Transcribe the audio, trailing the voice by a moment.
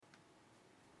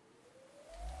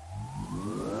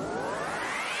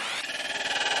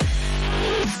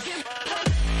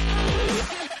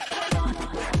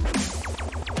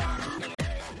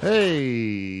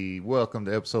Hey, welcome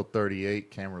to episode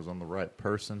 38. Cameras on the right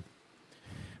person.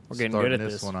 We're getting Starting good at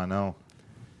this this. one, I know.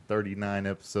 39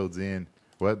 episodes in.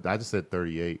 Well, I just said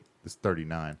 38. It's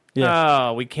 39. Yeah.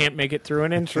 Oh, we can't make it through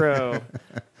an intro.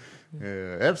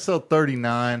 Yeah, episode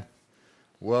 39.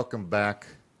 Welcome back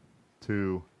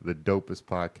to the dopest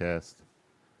podcast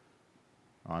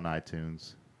on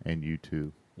iTunes and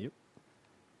YouTube. Yep.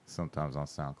 Sometimes on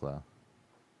SoundCloud.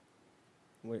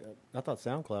 Wait, I thought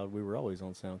SoundCloud, we were always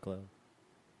on SoundCloud.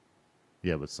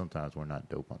 Yeah, but sometimes we're not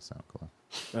dope on SoundCloud.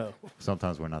 Oh.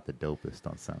 Sometimes we're not the dopest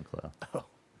on SoundCloud. All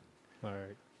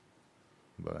right.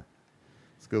 But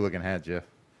it's a good looking hat, Jeff.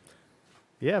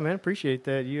 Yeah, man, appreciate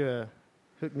that. You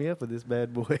hooked me up with this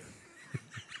bad boy.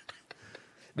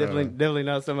 Definitely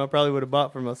not something I probably would have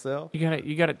bought for myself. You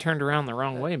got it turned around the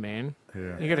wrong way, man.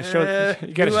 Yeah. You got to show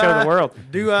the world.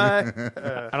 Do I?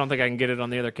 I don't think I can get it on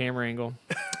the other camera angle.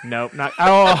 Nope, not.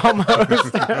 Oh,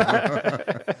 almost.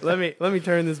 let me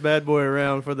turn this bad boy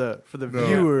around for the No.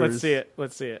 viewers.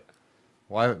 Let's see it.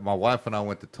 My wife and I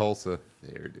went to Tulsa.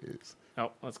 There it is.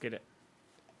 Oh, let's get it.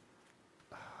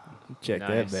 Check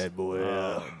Nice. that bad boy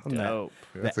out. I'm Dope.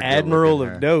 That's the a good Admiral looking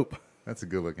of hat. Dope. That's a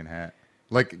good looking hat.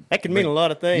 Like That can mean a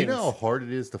lot of things. You know how hard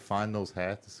it is to find those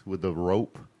hats with the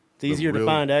rope. It's easier to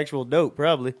find actual dope,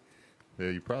 probably. Yeah,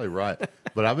 you're probably right.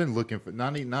 But I've been looking for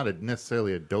not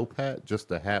necessarily a dope hat,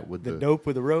 just a hat with The dope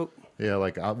with the rope. Yeah,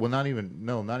 like not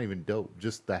even dope.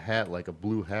 Just the hat, like a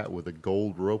blue hat with a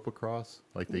gold rope across,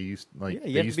 like they used. Like Yeah, you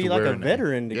they have to used be like wear a in the-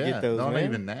 veteran to get those, Not man.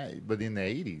 even that, but in the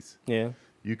 '80s, Yeah.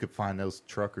 you could find those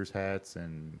truckers hats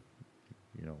and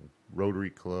Rotary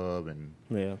Club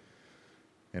Yeah.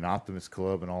 and Optimist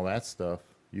Club and all that stuff.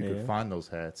 You Yeah. could find those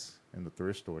hats in the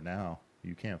thrift store now.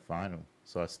 You can't find them.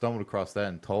 So I stumbled across that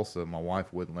in Tulsa. My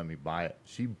wife wouldn't let me buy it.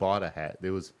 She bought a hat.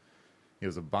 It was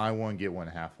a buy one get one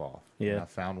half off. Yeah. And I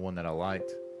found one that I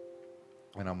liked,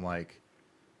 and I'm like,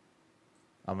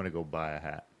 I'm gonna go buy a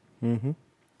hat. Mm-hmm.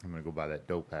 I'm gonna go buy that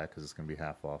dope hat because it's gonna be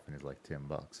half off and it's like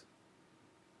 $10.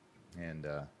 And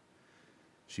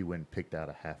she went and picked out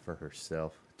a hat for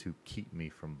herself to keep me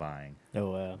from buying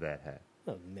Oh, wow. that hat.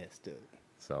 I messed up.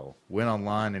 So went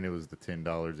online and it was the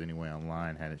 $10 anyway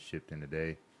online. Had it shipped in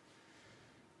today,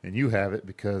 and you have it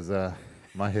because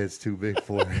my head's too big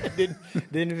for it.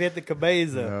 Didn't fit the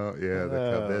cabeza. No, yeah, the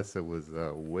Oh. cabeza was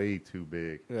way too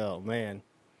big. Oh, man.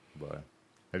 But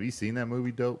have you seen that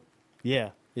movie, Dope? Yeah.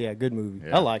 Yeah, good movie.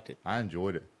 Yeah. I liked it. I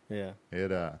enjoyed it. Yeah.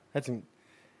 It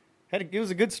It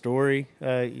was a good story.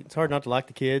 It's hard not to like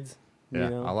the kids. yeah, You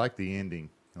know? I like the ending.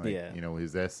 Like, Yeah.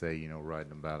 his essay,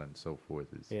 writing about it and so forth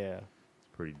is Yeah.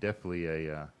 pretty definitely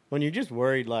a When you're just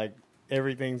worried, like,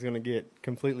 everything's going to get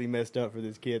completely messed up for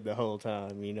this kid the whole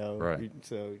time, Right.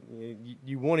 So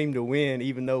you want him to win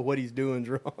even though what he's doing is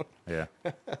wrong. yeah.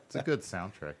 It's a good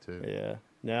soundtrack too. Yeah.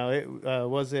 Now,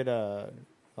 was it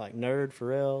like Nerd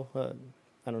Pharrell?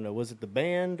 I don't know. Was it the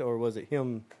band or was it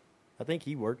him? I think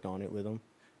he worked on it with him.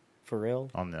 Pharrell?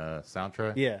 On the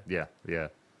soundtrack. Yeah. Yeah. Yeah.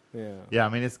 Yeah, I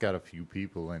mean it's got a few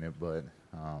people in it, but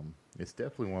it's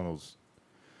definitely one of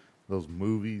those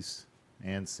movies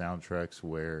and soundtracks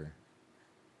where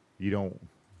you don't.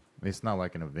 It's not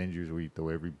like an Avengers where you throw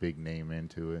every big name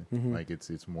into it. Mhm. Like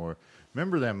it's more.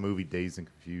 Remember that movie Dazed and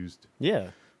Confused?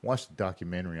 Yeah. Watch the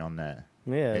documentary on that.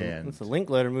 Yeah. And- It's a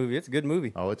Linkletter movie. It's a good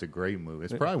movie. Oh, it's a great movie.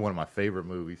 It's probably one of my favorite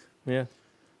movies. Yeah.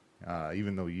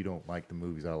 Even though you don't like the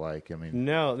movies I like, I mean,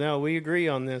 No, we agree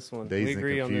on this one. We Dazed and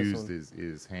agree on this Confused one.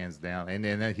 is hands down,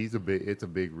 and he's it's a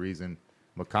big reason.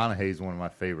 McConaughey's one of my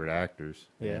favorite actors,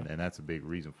 Yeah. and that's a big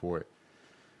reason for it.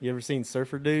 You ever seen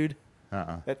Surfer Dude?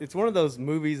 It's one of those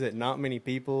movies that not many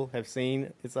people have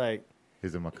seen. It's like,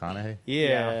 Is it McConaughey?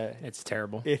 yeah, It's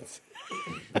terrible. it's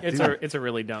It's a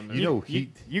really dumb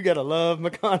movie. you gotta love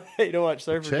McConaughey to watch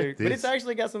Surfer Check Dude, but this. it's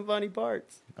actually got some funny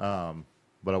parts.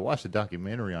 But I watched a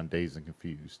documentary on Dazed and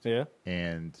Confused. Yeah,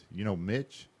 And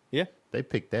Mitch, yeah. they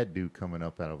picked that dude coming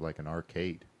up out of like an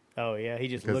arcade Oh yeah, he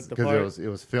just because looked the part. it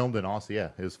was filmed in Austin. Yeah,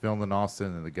 it was filmed in Austin,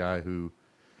 and the guy who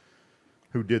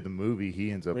did the movie, he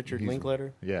ends up Richard he's-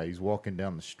 Linklater. Yeah, he's walking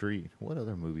down the street. What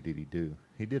other movie did he do?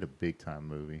 He did a big time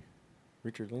movie.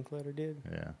 Richard Linklater did.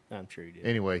 Yeah. I'm sure he did.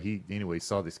 Anyway, he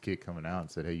saw this kid coming out and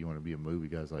said, "Hey, you want to be a movie?"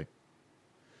 Guy's like,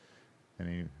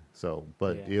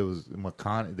 but Yeah. it was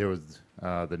There was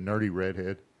the nerdy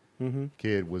redhead Mm-hmm.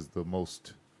 kid was the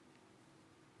most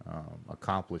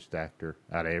accomplished actor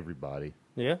out of everybody.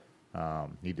 Yeah.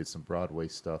 He did some Broadway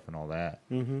stuff and all that,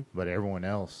 Mm-hmm. but everyone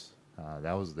else,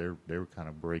 that was their kind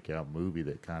of breakout movie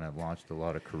that kind of launched a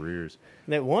lot of careers.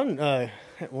 That one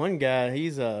guy,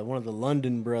 he's one of the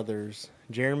London brothers,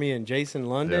 Jeremy and Jason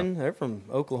London. Yeah. They're from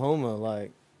Oklahoma.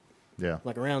 Like, Yeah.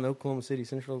 like around the Oklahoma City,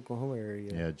 Central Oklahoma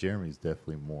area. Yeah, Jeremy's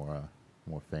definitely more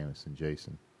famous than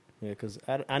Jason. Yeah, because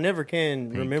I never can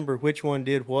Pink. remember which one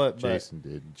did what, but Jason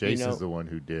did. Jason's the one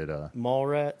who did.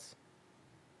 Mallrats.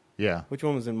 Yeah, Which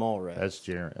one was in Mallrats?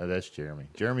 that's Jeremy.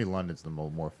 Jeremy London's the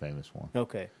more famous one.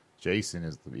 Okay. Jason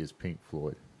is Pink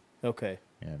Floyd Okay.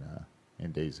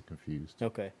 and Days of Confused.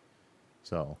 Okay.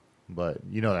 So, but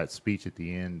you know that speech at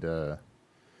the end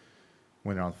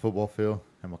when they're on the football field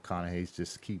and McConaughey's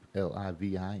just keep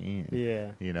Livin.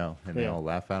 Yeah. You know, and they Yeah. all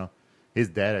laugh at him. His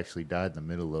dad actually died in the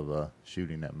middle of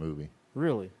shooting that movie.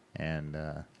 Really? And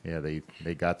yeah,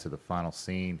 they got to the final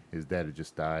scene. His dad had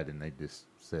just died, and they just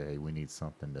say, hey, we need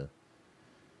something to.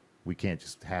 We can't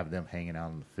just have them hanging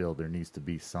out in the field. There needs to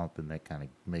be something that kind of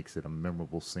makes it a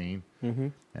memorable scene. Mm-hmm.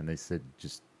 And they said,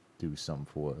 just do something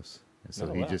for us. And so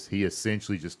Oh, he wow. he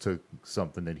essentially just took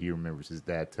something that he remembers his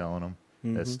dad telling him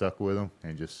that Mhm. stuck with him,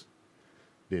 and just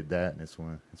did that. And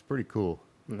it's pretty cool.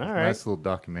 All It's a right. nice little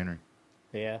documentary.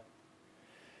 Yeah.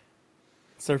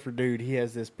 Surfer Dude, he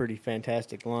has this pretty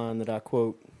fantastic line that I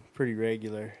quote pretty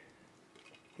regular.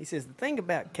 He says, the thing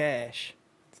about cash,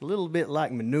 it's a little bit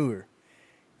like manure.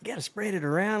 You got to spread it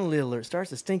around a little or it starts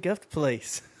to stink up the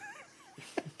place.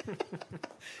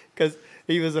 Because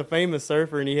he was a famous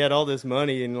surfer and he had all this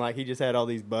money and like he just had all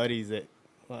these buddies that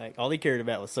like all he cared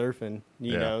about was surfing,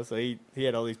 you Yeah. know. So he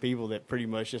had all these people that pretty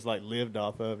much just like lived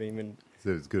off of him. And Is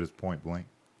it as good as Point Blank?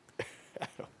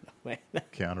 man,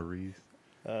 Keanu Reeves?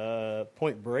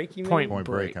 Point Break, you mean? Point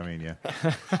Break, I mean, yeah.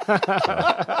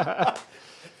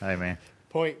 So, hey, man.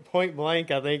 Point Blank,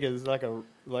 I think, is like a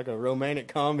romantic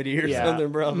comedy or Yeah,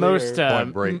 something, bro. most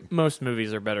Point Break. most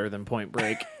movies are better than Point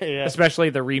Break, Yeah. especially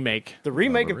the remake. The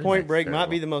remake the of Point remake's Break might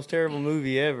be terrible. the most terrible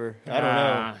movie ever. I don't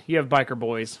know. You have Biker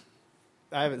Boys,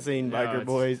 I haven't seen No, Biker it's-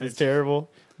 Boys. It's it's- terrible.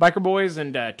 Biker Boys,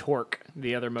 and Torque,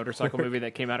 the other motorcycle movie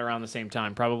that came out around the same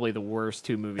time. Probably the worst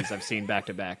two movies I've seen back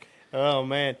to back. Oh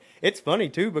man, it's funny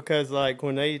too because like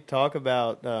when they talk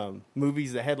about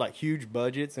movies that had like huge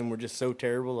budgets and were just so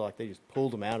terrible, like they just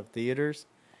pulled them out of theaters.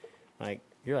 Like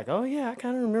you're like, oh yeah, I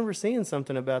kind of remember seeing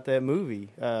something about that movie.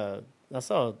 I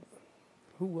saw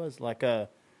who was like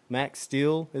Max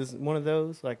Steel is one of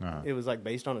those. Like it was like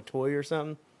based on a toy or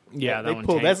something. Yeah, they that one.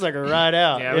 pulled. tanked. That's like a ride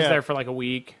out. Yeah, I was there for like a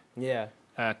week. Yeah,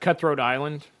 Cutthroat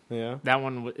Island. yeah. That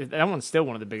one's still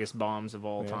one of the biggest bombs of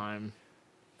all Yeah. time.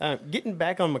 Getting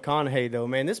back on McConaughey, though,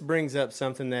 man, this brings up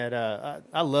something that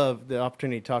I love the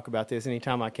opportunity to talk about this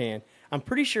anytime I can. I'm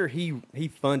pretty sure he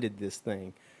funded this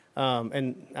thing.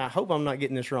 And I hope I'm not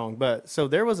getting this wrong. But so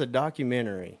there was a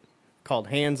documentary called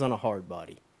Hands on a Hard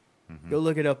Body. Go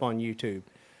look it up on YouTube.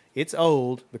 It's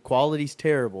old. The quality's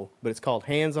terrible, but it's called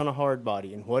Hands on a Hard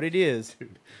Body. And what it is,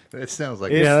 That sounds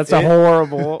like. It's- Yeah, that's a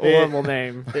horrible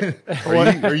name.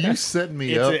 Are you setting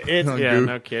me It's up? a- it's- on Yeah, Google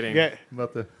no kidding. yeah,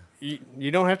 about the.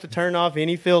 you don't have to turn off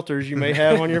any filters you may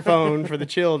have on your phone for the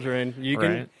children. You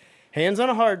can Right. Hands on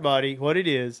a Hard Body. What it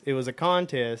is, it was a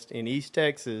contest in East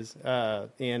Texas,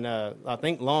 in I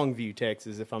think Longview,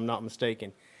 Texas, if I'm not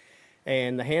mistaken.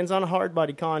 And the Hands on a Hard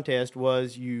Body contest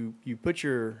was you put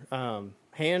your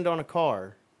hand on a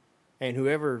car, and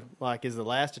whoever like is the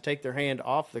last to take their hand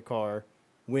off the car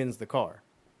wins the car.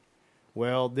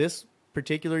 Well, this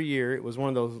particular year, it was one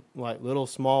of those like little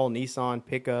small Nissan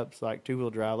pickups, like 2-wheel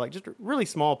drive, like just a really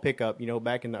small pickup, you know,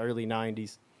 back in the early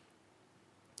 90s.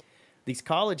 These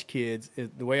college kids,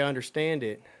 the way I understand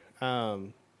it,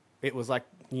 it was like,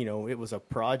 you know, it was a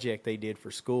project they did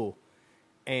for school.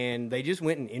 And they just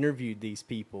went and interviewed these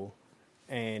people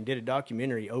and did a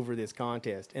documentary over this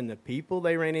contest. And the people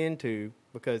they ran into,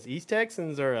 because East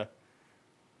Texans are a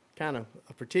kind of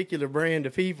a particular brand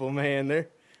of people, man.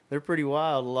 They're pretty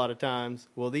wild a lot of times.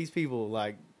 Well, these people,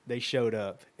 like, they showed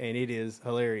up, and it is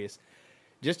hilarious.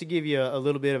 Just to give you a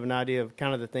little bit of an idea of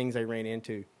kind of the things they ran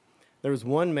into. There was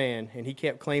one man, and he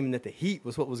kept claiming that the heat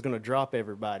was what was going to drop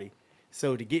everybody.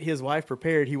 So to get his wife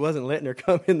prepared, he wasn't letting her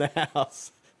come in the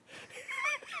house.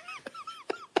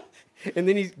 And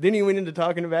then he went into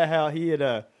talking about how he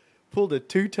had pulled a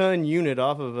 2-ton unit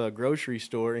off of a grocery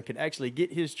store and could actually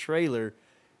get his trailer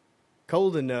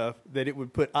cold enough that it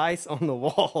would put ice on the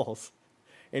walls.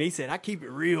 And he said, I keep it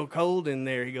real cold in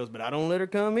there. He goes, but I don't let her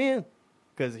come in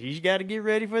because he's got to get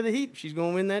ready for the heat. She's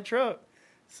going to win that truck.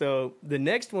 So the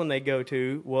next one they go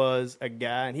to was a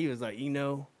guy, and he was like, you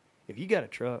know, if you got a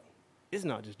truck, it's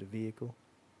not just a vehicle.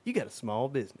 You got a small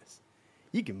business.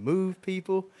 You can move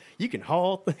people. You can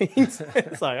haul things.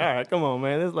 It's like, all right, come on,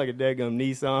 man. This is like a daggum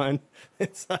Nissan.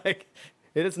 It's like,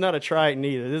 it's not a Triton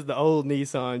either. This is the old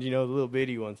Nissans, you know, the little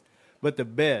bitty ones. But the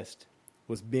best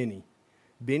was Benny.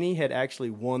 Benny had actually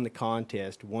won the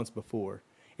contest once before.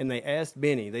 And they asked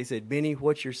Benny, they said, Benny,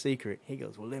 what's your secret? He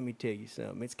goes, well, let me tell you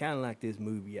something. It's kind of like this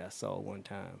movie I saw one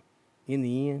time. In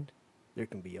the end, there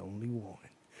can be only one.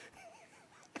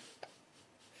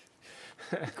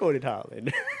 Quoted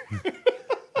Highlander.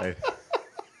 Hey,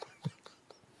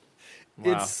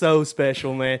 Wow. It's so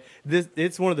special, man.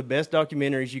 It's one of the best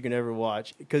documentaries you can ever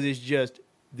watch because it's just,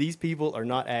 these people are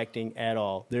not acting at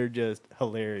all. They're just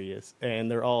hilarious. And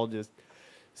they're all just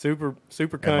super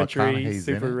country, McConaughey's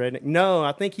super in redneck. No,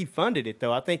 I think he funded it,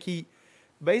 though. I think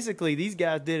basically, these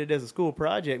guys did it as a school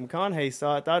project. McConaughey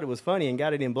saw it, thought it was funny, and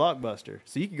got it in Blockbuster.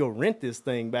 So you could go rent this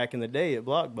thing back in the day at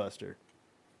Blockbuster.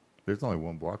 there's only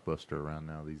one Blockbuster around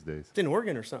now these days. It's in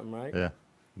Oregon or something, right? Yeah,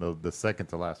 the second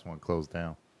to last one closed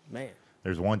down. Man.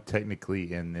 There's one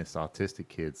technically in this autistic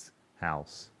kid's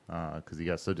house because he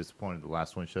got so disappointed the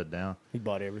last one shut down. He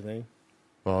bought everything.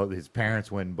 Well, his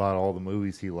parents went and bought all the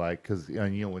movies he liked because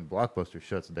when Blockbuster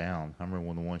shuts down, I remember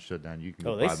when the one shut down, you can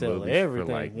go they buy sell movies everything,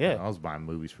 for like yeah. I was buying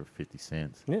movies for 50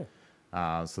 cents.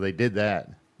 Yeah. So they did that,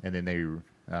 and then they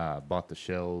bought the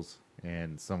shells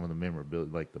and some of the memorabilia,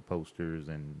 like the posters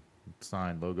and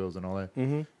signed logos and all that,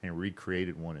 and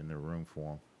recreated one in their room for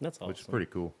them. That's awesome. Which is pretty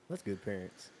cool. That's good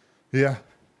parents. Yeah,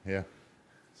 yeah.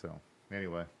 So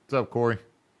anyway, what's up, Corey?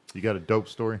 You got a dope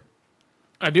story?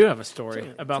 I do have a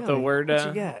story about tell the me, word what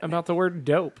you got? about the word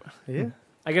dope. Yeah.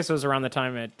 I guess it was around the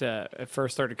time it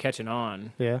first started catching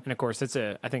on. Yeah. And of course,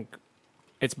 I think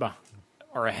it's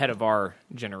or ahead of our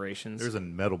generations. There's a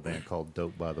metal band called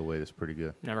Dope, by the way. That's pretty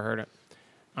good. Never heard it.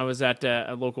 I was at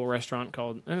a local restaurant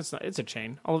called, and it's a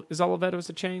chain. Is Olivetto's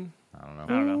a chain? I don't know. I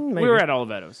don't know. Maybe. We were at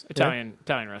Olivetto's, Italian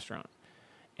restaurant.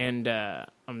 And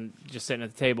I'm just sitting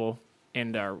at the table,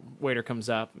 and our waiter comes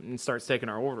up and starts taking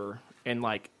our order. And,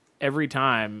 like, every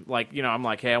time, like, I'm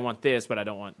like, hey, I want this, but I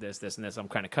don't want this, this, and this. I'm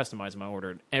kind of customizing my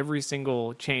order. Every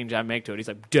single change I make to it, he's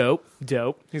like, dope,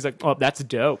 dope. He's like, oh, that's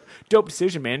dope. Dope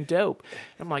decision, man, dope.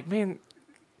 And I'm like, man,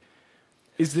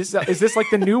 is this like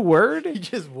the new word? He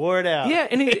just wore it out. Yeah,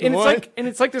 and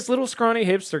it's like this little scrawny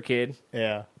hipster kid.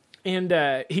 Yeah.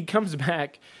 And he comes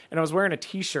back, and I was wearing a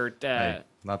T-shirt. Hey,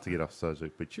 not to get off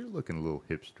subject, but you're looking a little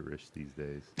hipsterish these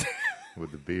days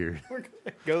with the beard.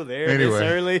 Go there Anyway, this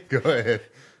early. go ahead.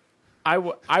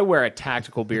 I wear a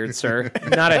tactical beard, sir,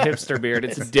 not a hipster beard.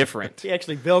 It's different. He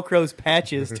actually Velcros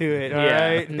patches to it, all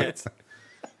right? and it's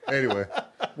Anyway,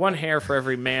 one hair for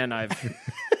every man I've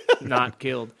not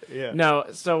killed. Yeah. No,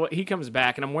 so he comes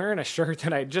back, and I'm wearing a shirt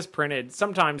that I just printed.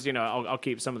 Sometimes, I'll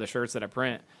keep some of the shirts that I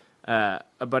print.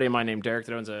 A buddy of mine named Derek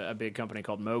that owns a big company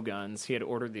called Mo Guns. He had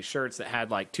ordered these shirts that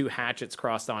had like 2 hatchets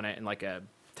crossed on it and like a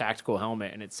tactical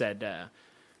helmet, and it said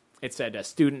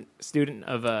student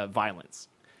of violence.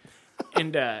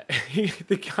 And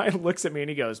the guy looks at me and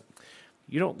he goes,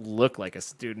 "You don't look like a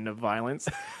student of violence."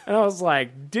 And I was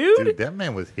like, dude, that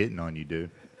man was hitting on you,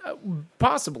 dude.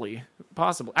 Possibly.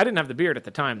 I didn't have the beard at the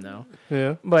time though.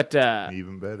 Yeah. But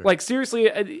Even better. like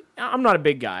seriously, I'm not a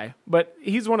big guy, but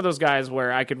he's one of those guys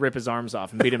where I could rip his arms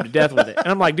off and beat him to death with it. And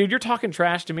I'm like, dude, you're talking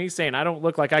trash to me, saying I don't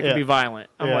look like I could Yeah. be violent.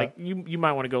 I'm Yeah. like, you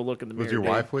might want to go look in the mirror. was your dude.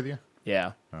 wife with you?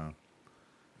 Yeah,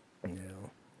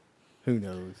 Who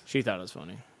knows? she thought it was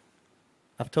funny.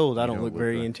 I've told I You don't don't look look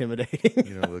very like- intimidating.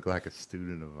 You don't look like a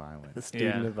student of violence. A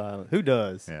student Yeah. of violence. Who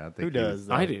does? Yeah, I think Who he does? was-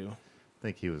 though? I do. I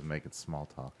think he was making small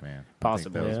talk, man.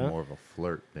 Possibly. I think that was Yeah. more of a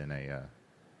flirt than a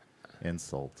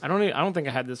insult. I don't think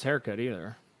I had this haircut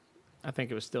either. I think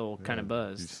it was still kind of You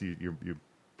buzzed. see, you're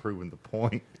proving the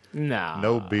point. Nah,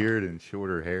 No beard and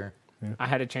shorter hair. I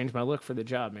had to change my look for the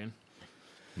job, man.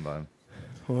 But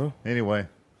Well, anyway,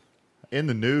 in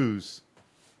the news,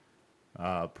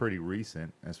 pretty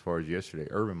recent as far as yesterday,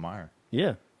 Urban Meyer.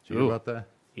 yeah. Did you hear Ooh. about that?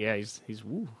 Yeah, he's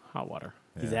hot water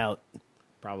He's Yeah. out.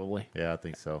 probably. Yeah, I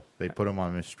think so. They put him on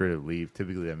administrative leave.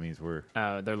 Typically, that means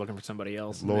They're looking for somebody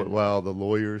else. well, the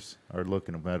lawyers are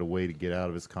looking at a way to get out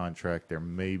of his contract. There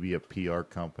may be a PR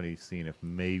company seeing if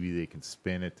maybe they can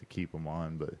spin it to keep him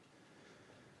on. But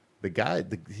the guy,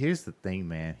 here's the thing,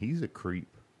 man. He's a creep.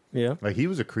 Yeah. Like he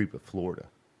was a creep at Florida.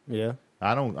 Yeah.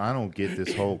 I don't get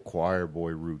this whole choir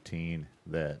boy routine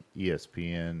that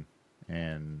ESPN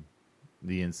and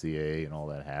the NCAA and all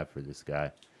that have for this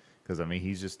guy. Because I mean,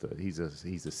 he's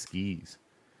a skis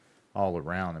all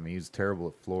around. I mean, he's terrible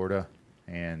at Florida,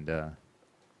 and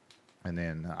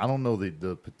then I don't know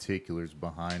the particulars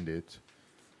behind it,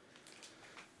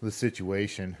 the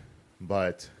situation,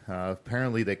 but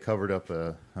apparently they covered up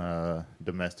a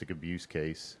domestic abuse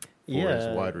case for his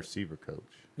Yeah. wide receiver coach.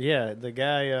 Yeah, the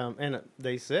guy, and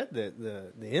they said that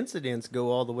the incidents go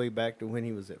all the way back to when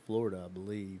he was at Florida, I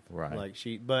believe.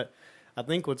 Right. But I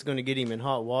think what's going to get him in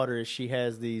hot water is she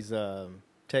has these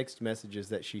text messages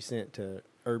that she sent to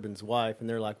Urban's wife, and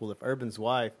they're like, well, if Urban's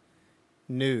wife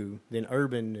knew, then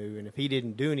Urban knew, and if he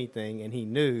didn't do anything and he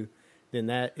knew, then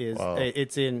that is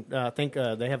it's in. I think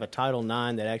they have a Title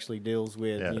IX that actually deals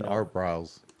with Art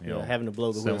Browse, having to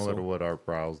blow the similar whistle to what Art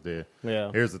Browse did.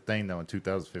 Yeah. Here's the thing though, in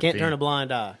 2015, Can't turn a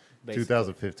blind eye. Basically.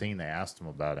 2015, they asked him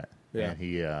about it, Yeah. and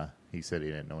he said he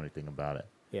didn't know anything about it.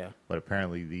 Yeah, But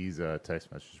apparently, these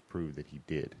text messages prove that he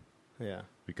did. yeah,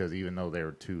 Because even though they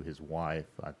were to his wife,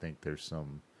 I think there's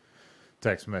some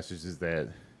text messages that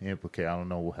implicate. I don't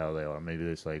know how they are. Maybe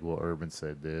it's like, well, Urban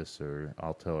said this, or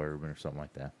I'll tell Urban, or something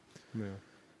like that. yeah.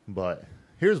 But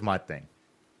here's my thing.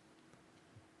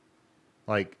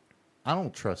 Like, I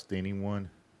don't trust anyone.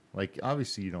 Like,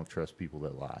 obviously, you don't trust people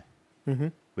that lie. Mm-hmm.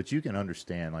 But you can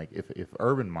understand, like, if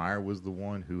Urban Meyer was the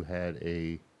one who had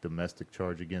a domestic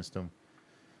charge against him,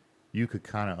 you could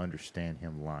kind of understand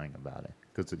him lying about it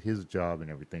because his job and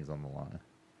everything's on the line.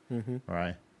 Mm-hmm. All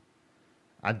right?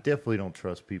 I definitely don't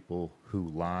trust people who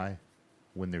lie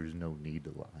when there's no need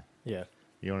to lie. Yeah,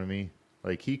 You know what I mean?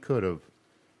 Like, he could have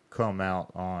come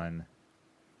out on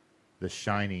the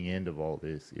shining end of all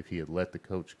this if he had let the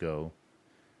coach go,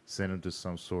 sent him to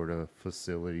some sort of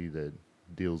facility that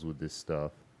deals with this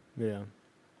stuff, yeah,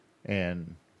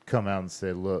 and come out and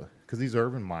said, look, because he's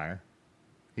Urban Meyer.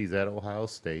 He's at Ohio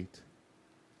State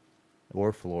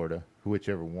or Florida,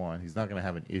 whichever one. He's not going to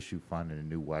have an issue finding a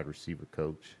new wide receiver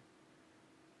coach.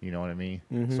 You know what I mean?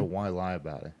 Mhm. So why lie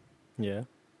about it? yeah.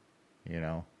 You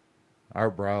know?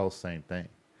 Art Browse, same thing.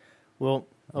 Well,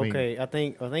 I mean- okay. I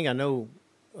think I know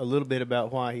a little bit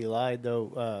about why he lied,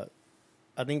 though.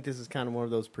 I think this is kind of one of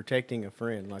those protecting a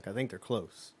friend. Like, I think they're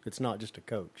close. It's not just a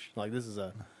coach. Like, this is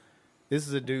a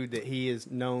dude that he is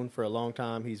known for a long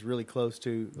time. He's really close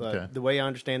to. Okay. The way I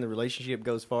understand the relationship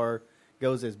goes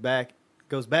back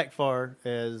far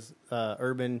as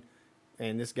Urban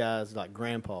and this guy's like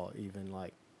grandpa even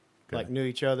like knew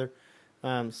each other.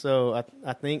 So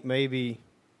I think maybe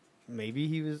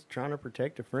he was trying to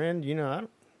protect a friend. You know,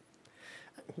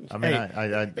 I mean,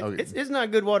 hey, it's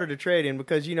not good water to trade in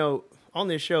because on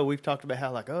this show we've talked about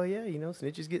how like, oh yeah,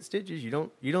 snitches get stitches. You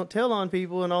don't tell on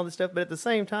people and all this stuff, but at the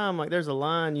same time, like there's a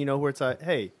line, where it's like,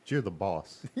 hey, you're the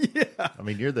boss. yeah, I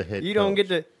mean, you're the head you coach.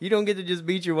 don't get to just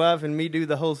beat your wife and me do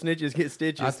the whole snitches get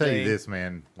stitches. I'll tell you thing. this,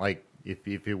 man. Like, if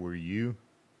it were you,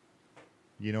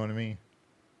 you know what I mean?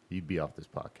 You'd be off this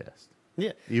podcast.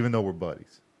 Yeah, Even though we're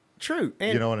buddies. true.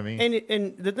 And, You know what I mean?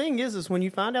 And the thing is when you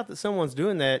find out that someone's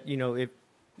doing that,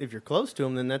 if you're close to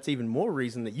them, then that's even more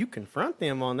reason that you confront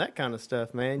them on that kind of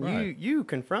stuff, man. Right. You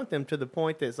confront them to the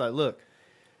point that it's like, look,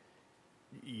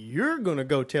 you're going to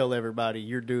go tell everybody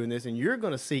you're doing this and you're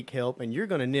going to seek help and you're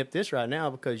going to nip this right now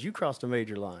because you crossed a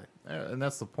major line. And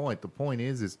that's the point. The point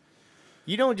is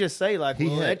You don't just say like, He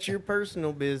well, had- that's your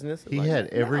personal business. he Like,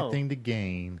 had no. everything to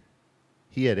gain.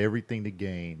 He had everything to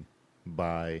gain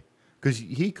by, because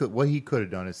he could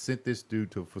have done is sent this dude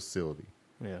to a facility,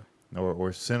 Yeah.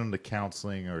 or sent him to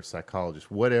counseling or a psychologist,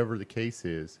 whatever the case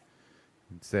is.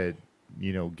 And said,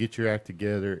 get your act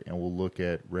together, and we'll look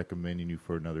at recommending you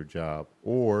for another job,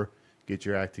 or get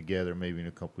your act together. Maybe in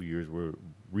a couple of years, we'll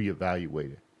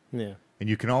reevaluate it. Yeah. And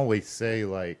you can always say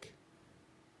like,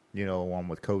 I'm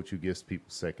with coach who gives people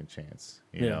second chance.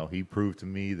 He proved to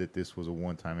me that this was a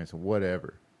one-time incident,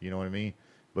 whatever. You know what I mean?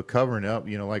 But covering up,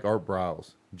 like Art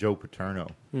Browse, Joe Paterno.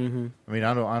 Mm-hmm. I mean,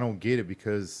 I don't get it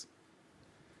because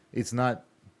it's not.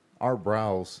 Art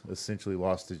Browse essentially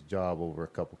lost his job over a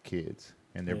couple kids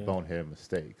and their Yeah. bonehead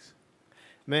mistakes.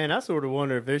 Man, I sort of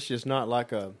wonder if it's just not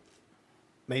like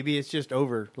maybe it's just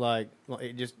over. Like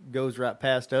it just goes right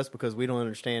past us because we don't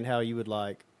understand how you would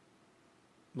like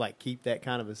keep that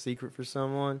kind of a secret for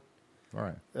someone, All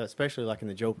right. especially like in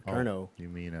the Joe Paterno. You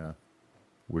mean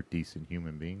we're decent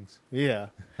human beings? Yeah,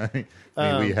 I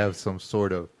mean, we have some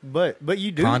sort of but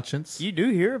you do conscience. You do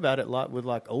hear about it a lot with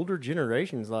like older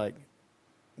generations. Like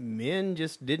men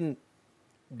just didn't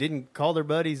call their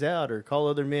buddies out or call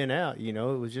other men out. It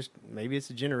was just maybe it's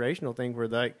a generational thing where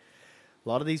like a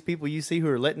lot of these people you see who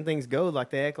are letting things go, like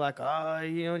they act like,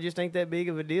 it just ain't that big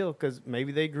of a deal because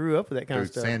maybe they grew up with that kind Dude,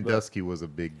 of stuff. Sandusky was a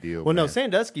big deal. Well, no, man.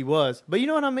 Sandusky was, but you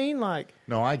know what I mean. Like,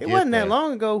 No, I get it wasn't that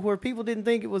long ago where people didn't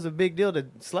think it was a big deal to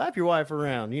slap your wife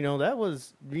around. That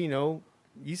was, you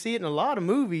see it in a lot of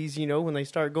movies. When they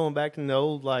start going back to the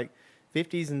old like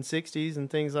 50s and 60s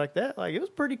and things like that. Like it was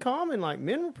pretty common. Like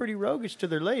men were pretty roguish to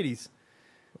their ladies.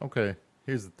 Okay,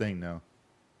 here's the thing, though.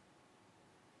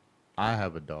 I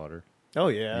have a daughter. Oh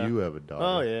yeah. You have a daughter.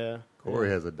 Oh yeah. Corey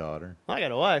has a daughter. I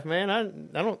got a wife, man. I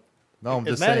don't. No, I'm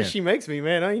As just mad saying. as she makes me,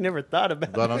 man, I ain't never thought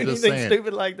about But I'm anything just saying.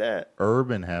 stupid like that.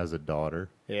 Urban has a daughter.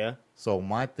 Yeah. So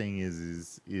my thing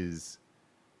is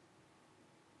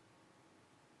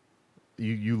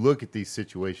you look at these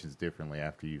situations differently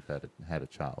after you've had a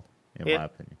child, in my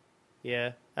opinion.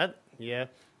 Yeah.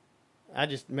 I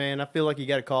just, man, I feel like you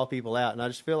got to call people out, and I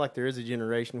just feel like there is a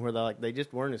generation where they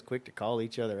just weren't as quick to call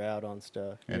each other out on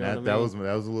stuff. And that was a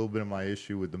little bit of my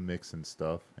issue with the Mixon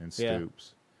stuff and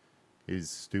Stoops.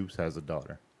 Stoops has a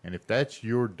daughter, and if that's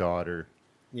your daughter,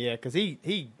 yeah, because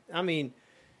I mean,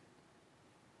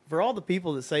 for all the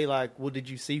people that say like, well, did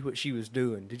you see what she was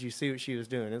doing? Did you see what she was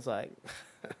doing? It's like,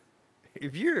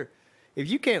 if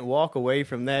you can't walk away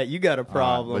from that, you got a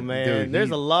problem, man. Dude,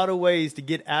 there's a lot of ways to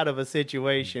get out of a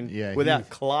situation without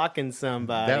clocking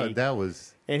somebody. That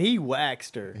was, and he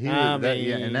waxed her.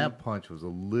 And that punch was a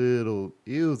little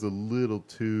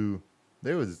too.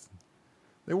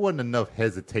 There wasn't enough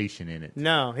hesitation in it.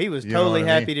 No, he was totally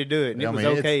happy to do it, and it was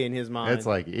okay in his mind. It's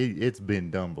like it's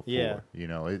been done before. Yeah.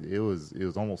 It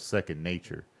was almost second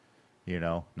nature.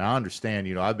 Now I understand.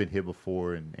 I've been hit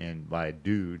before and by a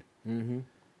dude. Mm-hmm.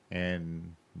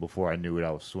 And before I knew it,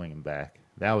 I was swinging back.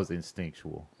 That was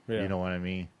instinctual. Yeah. You know what I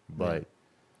mean? But,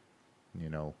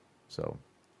 so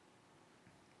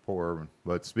poor Urban.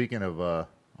 But speaking of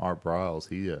Art Briles,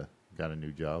 he got a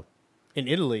new job. In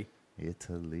Italy.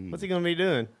 What's he going to be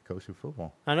doing? Coaching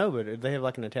football. I know, but they have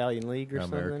like an Italian league or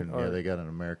something? Yeah, they got an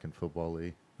American football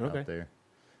league out there.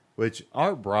 Which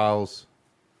Art Briles,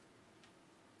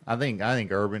 I think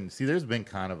Urban, see, there's been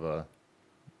kind of a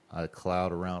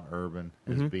cloud around Urban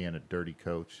as being a dirty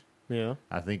coach. Yeah.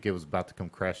 I think it was about to come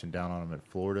crashing down on him at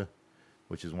Florida,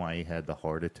 which is why he had the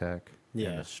heart attack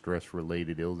and the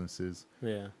stress-related illnesses.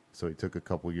 Yeah. So he took a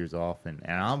couple years off. And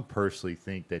I personally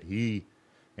think that he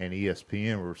and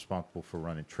ESPN were responsible for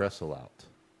running Tressel out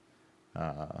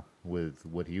with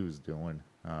what he was doing.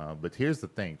 But here's the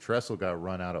thing. Tressel got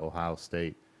run out of Ohio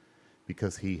State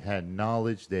because he had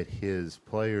knowledge that his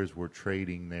players were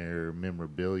trading their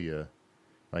memorabilia,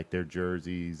 like their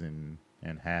jerseys and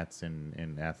hats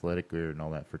and athletic gear and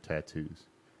all that, for tattoos.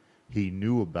 He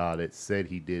knew about it, said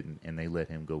he didn't, and they let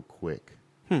him go quick.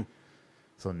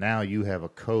 So now you have a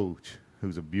coach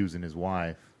who's abusing his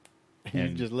wife.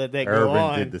 And just let that go on.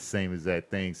 Urban did the same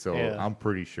exact thing, so I'm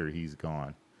pretty sure he's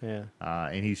gone. Yeah.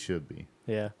 And he should be.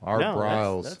 Yeah. Art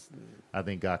Briles, I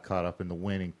think, got caught up in the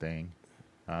winning thing.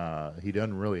 He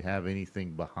doesn't really have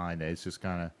anything behind it. It's just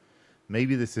kind of,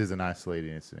 maybe this is an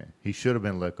isolated incident. He should have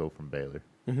been let go from Baylor.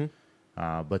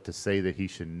 Mm-hmm. But to say that he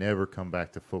should never come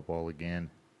back to football again,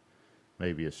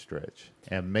 maybe a stretch.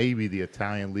 And maybe the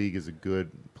Italian League is a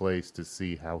good place to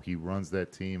see how he runs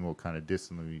that team, what kind of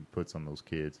discipline he puts on those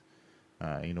kids,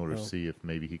 in order to see if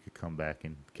maybe he could come back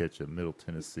and catch a Middle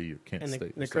Tennessee or Kent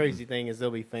State. And the crazy thing is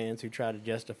there'll be fans who try to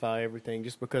justify everything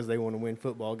just because they want to win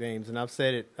football games. And I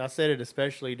said it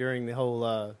especially during the whole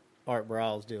Art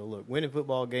Briles deal. Look, winning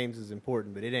football games is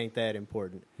important, but it ain't that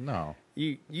important. No.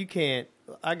 You can't.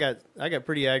 I got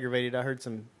pretty aggravated. I heard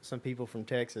some people from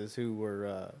Texas who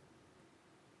were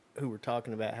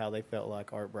talking about how they felt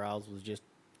like Art Briles was just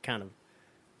kind of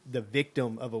the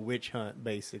victim of a witch hunt,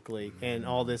 basically, and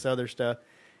all this other stuff.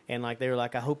 And like they were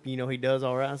like, I hope he does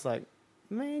all right. It's like,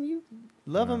 man, you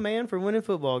love a man for winning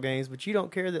football games, but you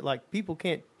don't care that like people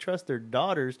can't trust their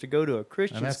daughters to go to a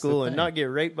Christian school and not get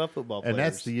raped by football players. And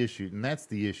that's the issue. And that's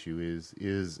the issue is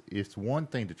it's one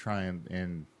thing to try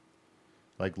and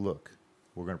like, look,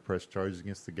 we're going to press charges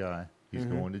against the guy. He's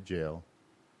going to jail.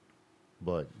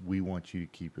 But we want you to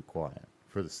keep it quiet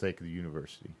for the sake of the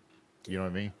university. You know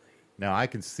what I mean? Now, I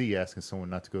can see asking someone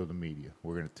not to go to the media.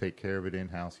 We're going to take care of it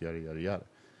in-house, yada, yada, yada.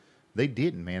 They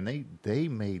didn't, man. They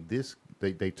made this.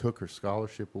 They took her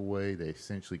scholarship away. They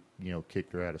essentially,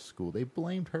 kicked her out of school. They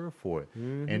blamed her for it.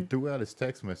 Mm-hmm. And throughout his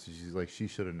text message, he's like, she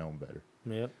should have known better.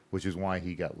 Yep. Which is why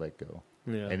he got let go.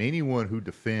 Yeah. And anyone who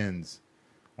defends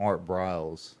Art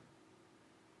Briles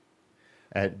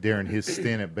during his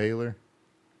stint at Baylor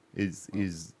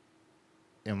is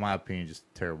in my opinion, just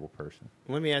a terrible person.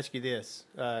 Let me ask you this,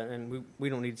 and we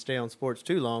don't need to stay on sports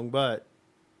too long, but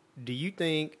do you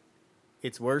think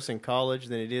it's worse in college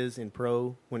than it is in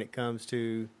pro when it comes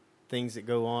to things that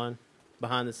go on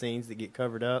behind the scenes that get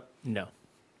covered up? No.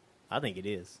 I think it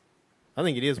is. I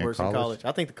think it is worse in college.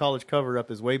 I think the college cover-up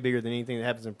is way bigger than anything that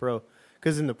happens in pro.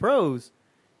 Because in the pros,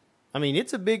 I mean,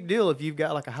 it's a big deal if you've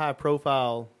got like a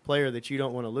high-profile player that you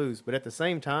don't want to lose. But at the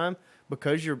same time,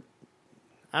 because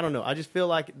I don't know. I just feel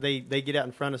like they get out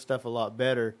in front of stuff a lot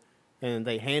better and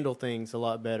they handle things a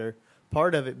lot better.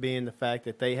 Part of it being the fact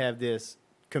that they have this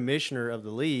commissioner of the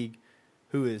league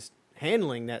who is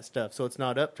handling that stuff. So it's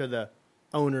not up to the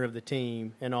owner of the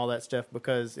team and all that stuff,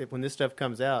 because when this stuff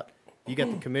comes out, you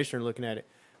got the commissioner looking at it.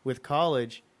 With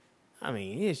college, I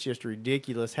mean, it's just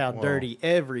ridiculous how dirty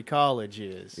every college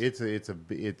is.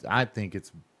 I think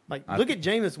Like, look at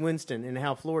Jameis Winston and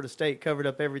how Florida State covered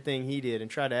up everything he did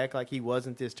and tried to act like he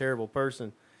wasn't this terrible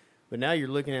person. But now you're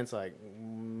looking at it, it's like,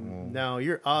 no,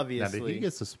 you're obviously. Now, did he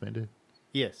get suspended?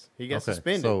 Yes, he got Okay,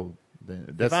 suspended. So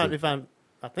that's I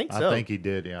think so. I think he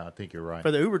did. Yeah, I think you're right.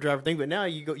 For the Uber driver thing. But now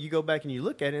you go back and you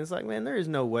look at it, and it's like, man, there is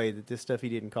no way that this stuff he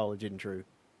did in college isn't true.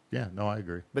 Yeah, no, I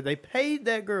agree. But they paid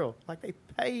that girl. Like, they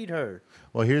paid her.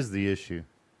 Well, here's the issue,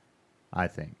 I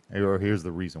think, or here's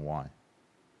the reason why.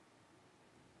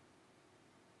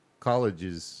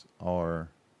 Colleges are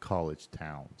college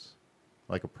towns.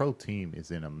 Like, a pro team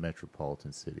is in a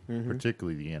metropolitan city,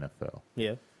 particularly the NFL.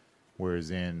 Yeah. Whereas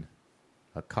in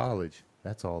a college,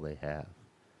 that's all they have.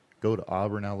 Go to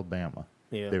Auburn, Alabama.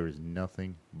 Yeah. There is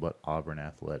nothing but Auburn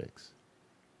athletics.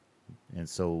 And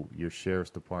so your sheriff's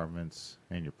departments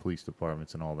and your police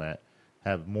departments and all that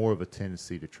have more of a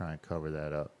tendency to try and cover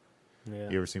that up. Yeah.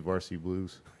 You ever seen Varsity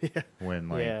Blues? Yeah. When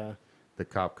Yeah. the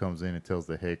cop comes in and tells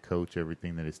the head coach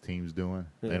everything that his team's doing.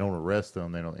 Yeah. They don't arrest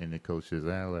them. They don't, and the coach says,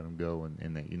 let him go.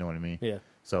 And they, you know what I mean? Yeah.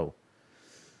 So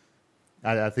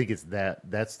I think it's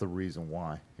that's the reason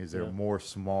why. Is there more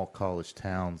small college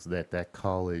towns that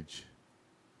college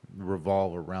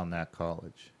revolve around that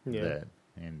college. Yeah.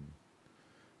 And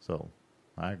so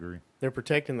I agree. They're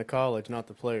protecting the college, not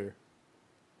the player.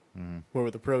 Mm-hmm. Where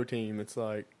with the pro team, it's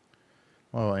like.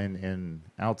 Well, and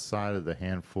outside of the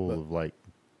handful of like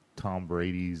Tom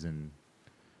Brady's and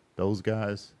those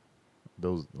guys, a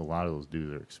lot of those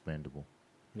dudes are expendable.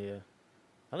 Yeah.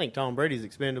 I think Tom Brady's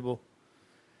expendable,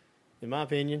 in my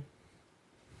opinion.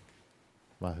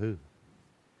 By who?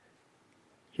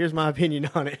 Here's my opinion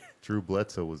on it. Drew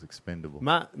Bledsoe was expendable.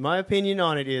 My opinion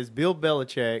on it is Bill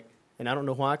Belichick, and I don't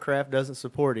know why Kraft doesn't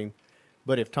support him,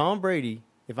 but if I'm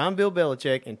Bill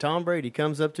Belichick and Tom Brady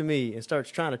comes up to me and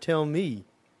starts trying to tell me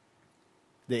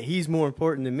that he's more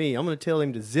important than me, I'm going to tell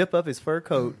him to zip up his fur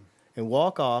coat and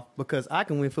walk off because I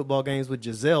can win football games with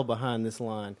Giselle behind this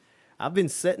line. I've been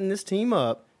setting this team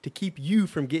up to keep you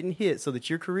from getting hit so that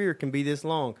your career can be this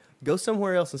long. Go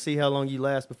somewhere else and see how long you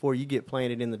last before you get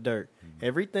planted in the dirt.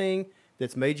 Everything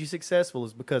that's made you successful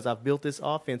is because I've built this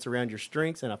offense around your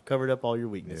strengths and I've covered up all your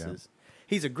weaknesses. Yeah.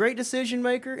 He's a great decision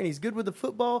maker and he's good with the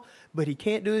football, but he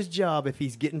can't do his job if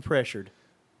he's getting pressured.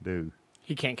 Dude.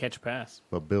 He can't catch a pass.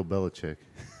 But Bill Belichick.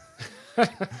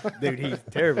 Dude, he's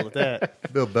terrible at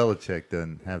that. Bill Belichick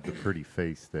doesn't have the pretty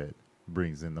face that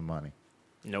brings in the money.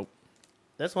 Nope.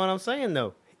 That's what I'm saying,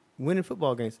 though. Winning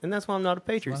football games. And that's why I'm not a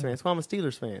Patriots fan. That's why I'm a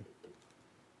Steelers fan.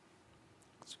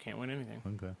 So can't win anything.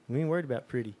 Okay. We ain't worried about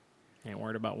pretty. Ain't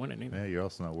worried about winning either. Yeah, you're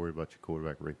also not worried about your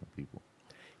quarterback raping people.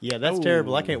 Yeah, that's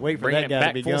terrible. I can't wait for that guy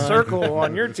to be full gone. circle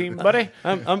on your team, buddy.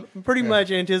 I'm pretty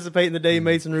much anticipating the day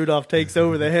Mason Rudolph takes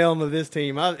over the helm of this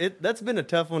team. That's been a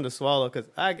tough one to swallow because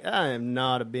I am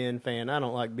not a Ben fan. I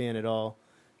don't like Ben at all.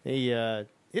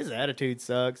 His attitude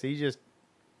sucks. He just,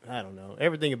 I don't know,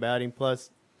 everything about him. Plus,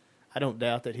 I don't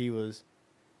doubt that he was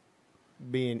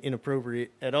being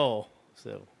inappropriate at all.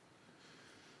 So,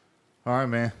 all right,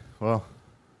 man. Well,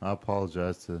 I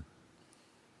apologize to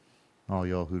all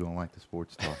y'all who don't like the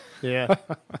sports talk. Yeah.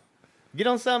 Get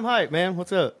on some hype, man.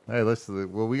 What's up? Hey,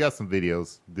 we got some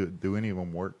videos. Do any of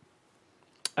them work?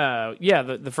 Yeah,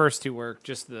 the first two work.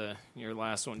 Just your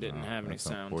last one didn't have any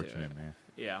sound to it. Unfortunate, man.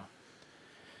 Yeah.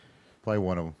 Play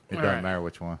one of them. It doesn't matter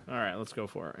which one. All right, let's go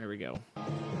for it. Here we go.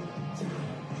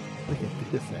 Look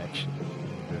at this action.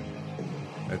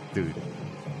 Dude.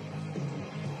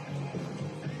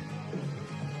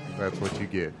 That's what you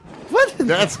get. What?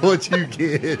 That's what you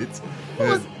get.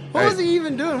 What was he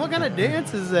even doing? What kind of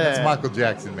dance is that? That's Michael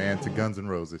Jackson, man, to Guns N'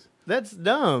 Roses. That's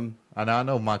dumb. I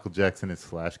know Michael Jackson and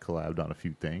Slash collabed on a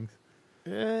few things.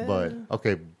 But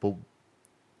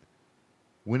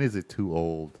when is it too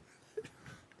old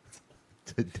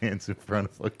to dance in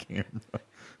front of a camera?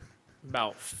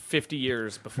 About 50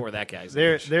 years before that guy's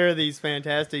There age. are these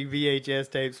fantastic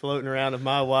VHS tapes floating around of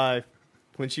my wife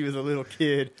when she was a little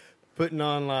kid putting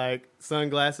on like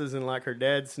sunglasses and like her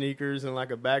dad's sneakers and like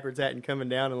a backwards hat and coming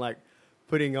down and like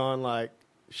putting on like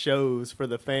shows for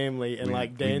the family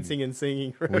and dancing and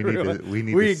singing for everyone.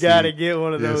 We got to get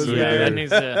one of those. Yeah, that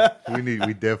needs to.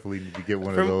 We definitely need to get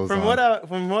one of those.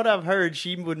 From what I've heard,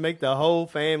 she would make the whole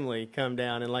family come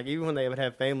down and like even when they would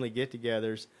have family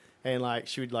get-togethers and like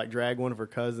she would like drag one of her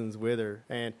cousins with her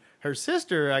and her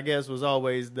sister I guess was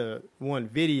always the one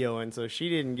videoing so she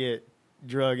didn't get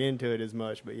drug into it as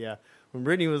much. But yeah, when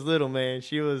Brittany was little, man,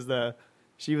 she was the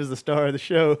star of the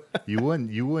show. You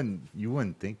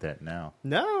wouldn't think that now.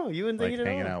 No, you wouldn't think it at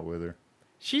all. Hanging out with her.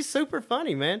 She's super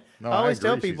funny, man. No, I always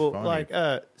tell agree. people She's like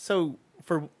so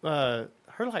for her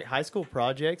like high school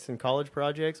projects and college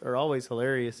projects are always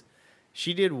hilarious.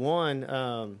 She did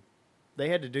one they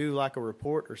had to do like a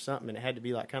report or something, and it had to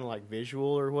be like kind of like visual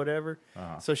or whatever.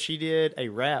 Uh-huh. So she did a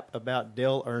rap about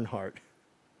Dale Earnhardt.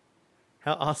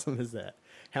 How awesome is that?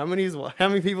 How many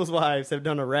people's wives have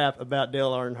done a rap about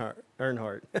Dale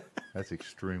Earnhardt? That's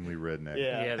extremely redneck.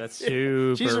 Yeah. Yeah, that's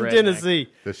super. She's from redneck. Tennessee.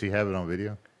 Does she have it on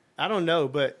video? I don't know,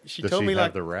 but she Does told she me have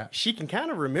like the rap? she can kind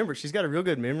of remember. She's got a real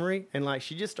good memory, and like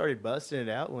she just started busting it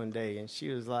out one day, and she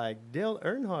was like, "Dale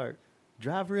Earnhardt,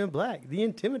 driver in black, the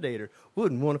Intimidator,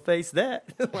 wouldn't want to face that."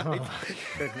 Like,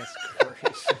 Goodness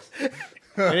gracious.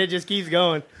 and it just keeps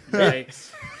going.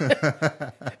 Yikes.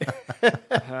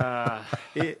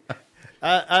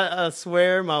 I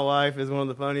swear my wife is one of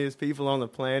the funniest people on the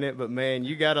planet, but man,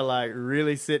 you gotta like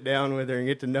really sit down with her and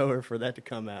get to know her for that to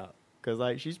come out. Cause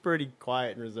like she's pretty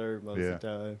quiet and reserved most of the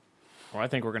time. Well, I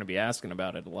think we're going to be asking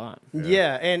about it a lot.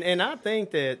 Yeah, and I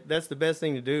think that's the best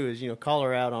thing to do is call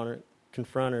her out on it,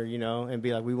 confront her, and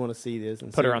be like, we want to see this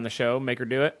and Put see her on the show, make her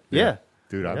do it. Yeah,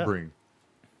 Dude, Yeah.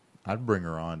 I'd bring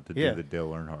her on to Yeah. do the Dale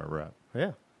Earnhardt rap.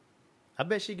 yeah. I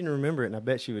bet she can remember it, and I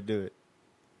bet she would do it.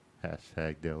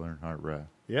 Hashtag Dale Earnhardt rap.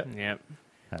 Yep. Yep.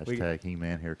 Hashtag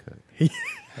He-Man haircut.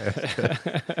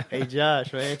 Hey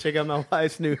Josh, man, check out my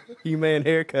wife's new He-Man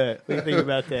haircut. What do you think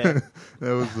about that?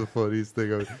 That was the funniest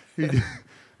thing.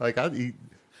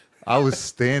 I was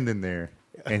standing there,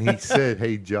 and he said,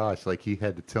 "Hey Josh," like he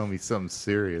had to tell me something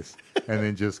serious, and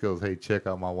then just goes, "Hey, check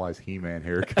out my wife's He-Man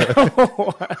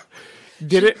haircut."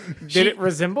 Did it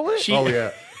resemble it? Oh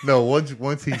yeah, no.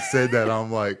 Once he said that,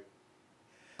 I'm like,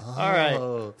 All right.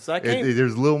 So I can't.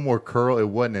 there's a little more curl. It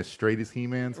wasn't as straight as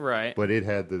He-Man's, Right. But it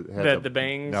had the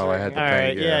bangs No, or I had the All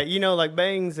bang. right, yeah. Like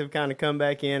bangs have kind of come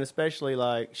back in, especially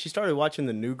like she started watching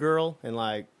The New Girl, and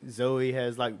like Zoe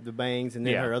has like the bangs, and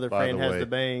then Yeah, her other by friend the has way. the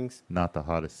bangs. Not the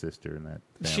hottest sister in that.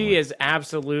 Family. She is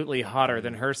absolutely hotter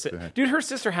than her sister. Dude, her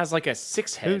sister has like a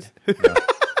 6 head.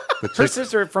 The Her chick,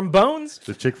 sister from Bones,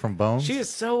 the chick from Bones. she is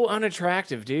so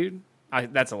unattractive, dude.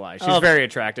 That's a lie. She's I'll- very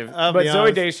attractive. I'll But be Zoe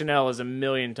honest. Deschanel is a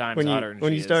million times When hotter than you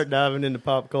she is. start diving into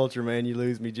pop culture, man, you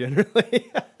lose me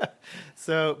generally.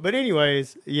 So, but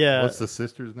anyways, yeah. What's the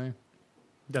sister's name?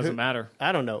 Doesn't matter.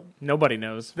 I don't know. Nobody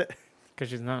knows because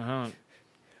she's not hot.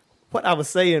 What I was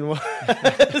saying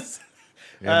was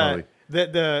Emily.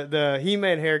 the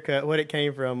He-Man haircut. What it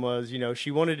came from was, she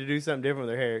wanted to do something different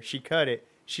with her hair. She cut it.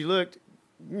 She looked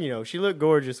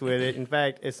gorgeous with it. In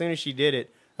fact, as soon as she did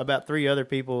it, about 3 other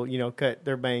people, cut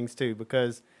their bangs too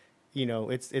because,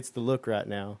 it's the look right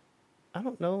now. I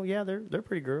don't know. Yeah, they're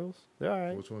pretty girls. They're all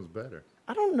right. Which one's better?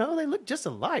 I don't know. They look just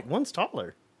alike. One's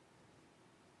taller.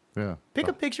 Yeah. Pick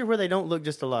a picture where they don't look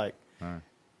just alike. All right.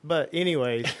 But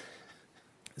anyways,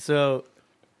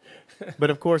 but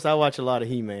of course I watch a lot of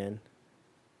He-Man.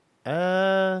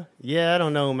 Yeah, I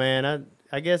don't know, man.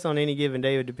 I guess on any given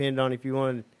day it would depend on if you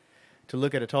wanted to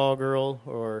look at a tall girl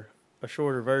or a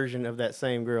shorter version of that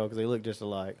same girl because they look just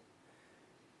alike.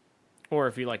 Or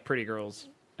if you like pretty girls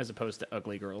as opposed to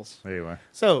ugly girls. Anyway,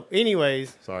 So,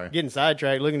 anyways, sorry. getting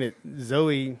sidetracked, looking at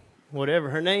Zoe, whatever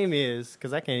her name is,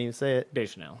 because I can't even say it.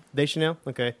 Deschanel. Deschanel?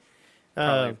 Okay.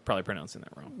 Probably pronouncing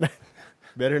that wrong.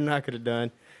 Better than I could have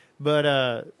done. But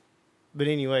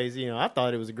anyways, I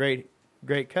thought it was a great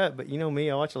cut. But you know me,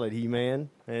 I watch a lot of He-Man,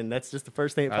 and that's just the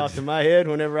first thing that popped in my head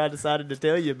whenever I decided to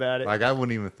tell you about it. Like I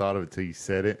wouldn't even thought of it till you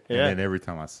said it, Yeah. and then every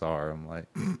time I saw her, I'm like,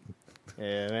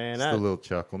 Yeah, man. just a little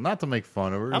chuckle, not to make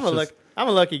fun of her. I'm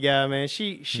a lucky guy, man.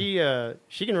 She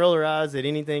can roll her eyes at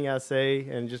anything I say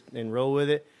and roll with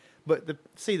it. But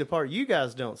the part you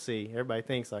guys don't see, everybody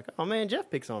thinks like, oh man, Jeff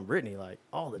picks on Brittany like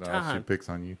all the She time. picks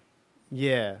on you.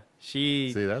 Yeah,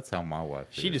 See, that's how my wife.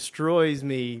 she is. destroys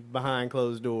me behind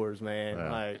closed doors, man.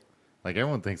 Yeah. Like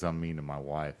everyone thinks I'm mean to my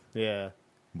wife, Yeah.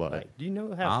 but Like, do you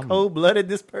know how I'm- cold-blooded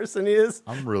this person is?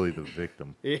 I'm really the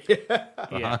victim.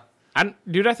 Yeah.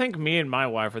 I think me and my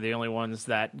wife are the only ones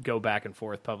that go back and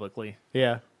forth publicly.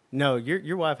 Yeah. No,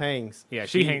 your wife hangs. Yeah,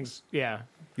 she hangs. Yeah.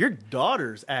 Your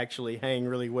daughters actually hang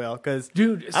really well because,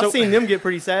 Dude, I've so- seen them get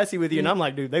pretty sassy with you, and I'm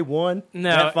like, dude, they won No,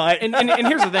 that fight. and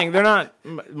here's the thing: they're not.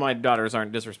 My daughters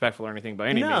aren't disrespectful or anything by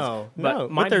any no, means.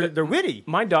 but they're witty.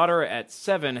 My daughter at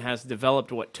 7 has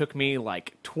developed what took me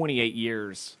like 28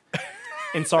 years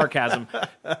in sarcasm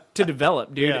to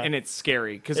develop, dude, Yeah. and it's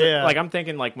scary because Yeah. like I'm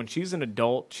thinking like when she's an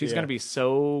adult, she's Yeah. gonna be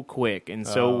so quick and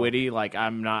so Oh. witty. Like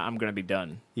I'm gonna be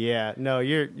done. Yeah, no,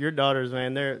 your daughters,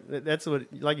 man, that's what,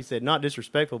 like you said, not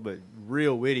disrespectful, but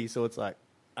real witty. So it's like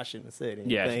I shouldn't have said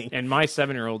Yeah, anything. and my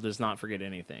 7-year-old does not forget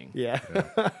anything, Yeah,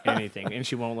 anything, and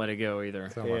she won't let it go either.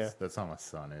 That's how my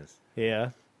son is.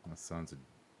 yeah, My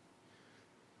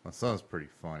son's pretty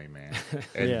funny, man.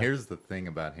 And Yeah. here's the thing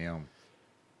about him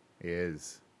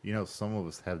is, some of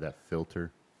us have that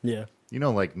filter. yeah,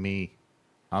 Like me,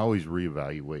 always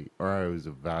reevaluate, or I always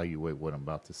evaluate what I'm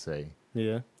about to say.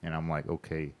 Yeah. And I'm like,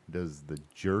 okay, does the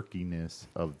jerkiness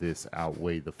of this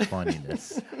outweigh the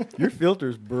funniness? Your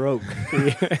filter's broke.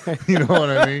 You know what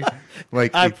I mean?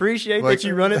 Like, I appreciate like- that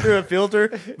you run it through a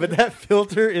filter, but that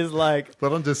filter is like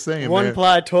but I'm just saying, one man.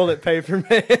 ply toilet paper,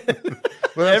 man.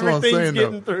 But that's what I'm Everything's saying,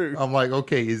 getting though. through. I'm like,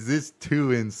 okay, is this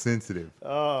too insensitive?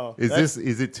 Oh,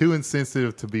 Is it too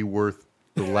insensitive to be worth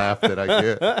the laugh that I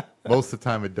get? Most of the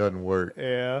time, it doesn't work.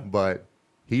 Yeah. But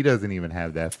he doesn't even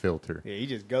have that filter. Yeah, he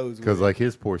just goes Because with like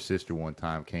his poor sister one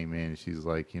time came in and she's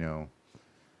like, you know,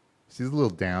 she's a little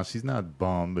down. She's not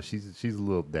bummed, but she's a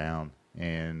little down.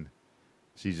 And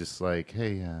she's just like,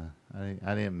 hey,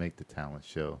 I didn't make the talent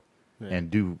show. Yeah.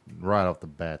 And do right off the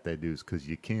bat, that dude's because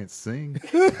you can't sing.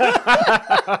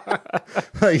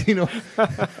 Like, you know.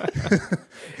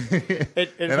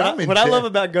 And what I love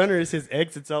about Gunner is his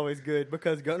exit's always good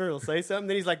because Gunner will say something,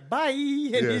 then he's like, bye.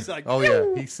 And he's like, oh,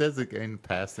 yeah. He says it in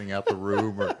passing out the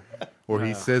room or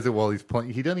he says it while he's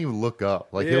playing. He doesn't even look up.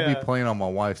 Like, he'll Yeah. be playing on my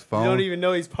wife's phone. You don't even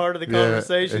know he's part of the Yeah,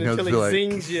 conversation and he'll until he just be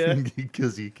like, sings you.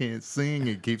 Because he can't sing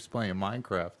and keeps playing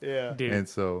Minecraft. Yeah. Dude, And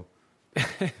so,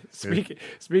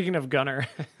 speaking of Gunner,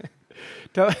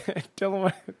 tell him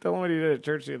what he did at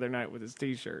church the other night with his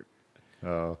T-shirt.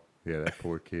 oh, yeah, that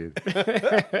poor kid.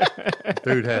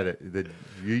 Dude had it.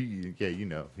 You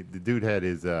know. The dude had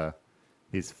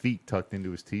his feet tucked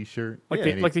into his T-shirt. Like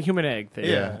And the human egg thing.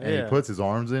 Yeah. and he puts his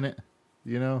arms in it,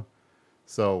 you know.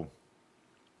 So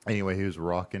anyway, he was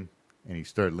rocking, and he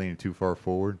started leaning too far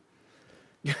forward,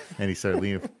 and he started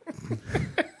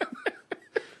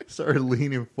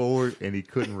leaning forward, and he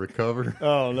couldn't recover,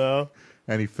 Oh, no.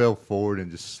 and he fell forward and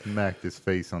just smacked his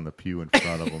face on the pew in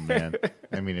front of him. Man,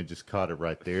 I mean, it just caught it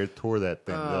right there. It tore that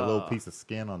thing, that little piece of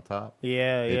skin on top.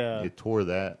 Yeah, yeah. It tore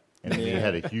that. And then he Yeah.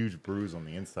 had a huge bruise on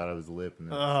the inside of his lip,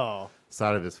 and the Oh.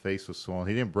 side of his face was swollen.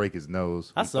 He didn't break his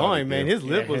nose. I We saw thought he him, man. did. His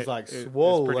lip Yeah, was like it's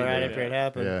swole pretty right bad. after it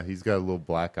happened. Yeah, he's got a little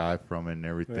black eye from it and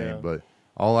everything. Yeah. But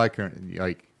all I can,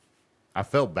 like, I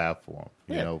felt bad for him.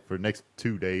 You Yeah. know, for the next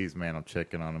 2 days, man, I'm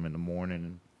checking on him in the morning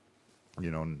and, you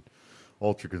know, and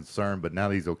ultra concerned. But now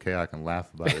that he's okay, I can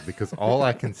laugh about it because all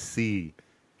I can see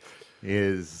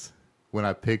is, when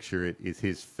I picture it, is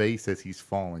his face as he's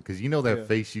falling. Because you know that Yeah.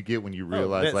 face you get when you Oh,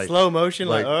 realize, that like, slow motion,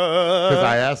 like, because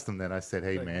I asked him that. I said,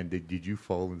 "Hey, man, did you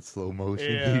fall in slow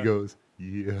motion?" Yeah. He goes,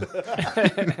 "Yeah."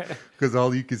 Because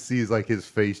all you can see is like his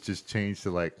face just changed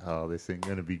to like, "Oh, this ain't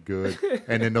gonna be good."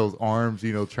 And then those arms,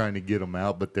 you know, trying to get him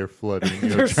out, but they're flooding. You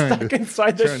know, They're trying stuck to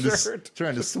inside the trying shirt.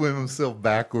 trying to swim himself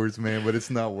backwards, man. But it's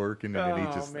not working, and then he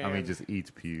Oh, just, I man. mean, just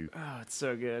eats pew. Oh, it's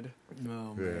so good.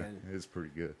 oh, Yeah, man. it's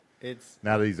pretty good. It's,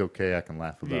 Now that he's okay, I can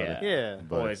laugh about Yeah. it. yeah.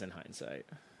 But Always in hindsight.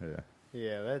 yeah,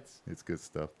 Yeah, it's good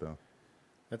stuff though.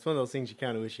 that's one of those things you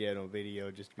kind of wish you had on video,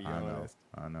 just to be I know, honest.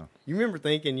 I know. You remember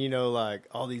thinking, you know, like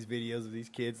all these videos of these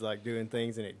kids like doing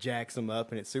things and it jacks them up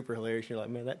and it's super hilarious. You're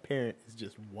like, man, that parent is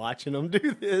just watching them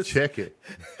do this. Check it.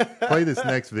 Play this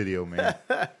next video, man.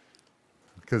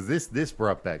 Because this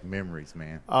brought back memories,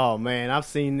 man. Oh man, I've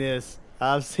seen this.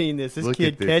 This Look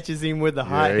kid at this. catches him with the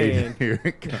hot hand. Here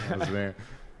it comes, man.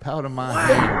 Powder my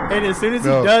hand. And as soon as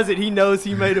No. he does it, he knows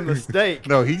he made a mistake.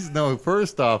 No,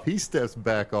 first off, he steps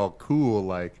back all cool,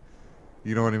 like,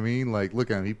 you know what I mean? Like,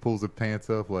 look at him. He pulls the pants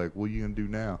up, like, what are you going to do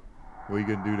now? What are you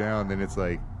going to do now? And then it's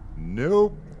like,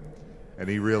 nope. And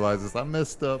he realizes, I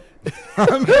messed up.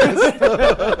 And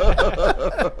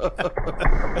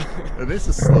this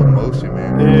is slow motion,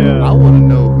 man. Yeah. I want to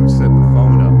know who set the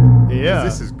phone up. 'Cause Yeah.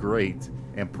 This is great.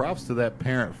 And props to that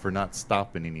parent for not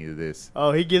stopping any of this.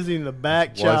 Oh, he gives him the back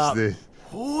Watch chop. this.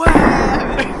 Look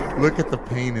at the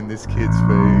pain in this kid's face.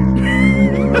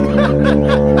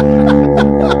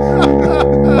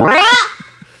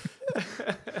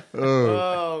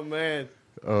 Oh man.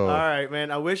 Oh. All right, man.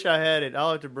 I wish I had it.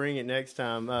 I'll have to bring it next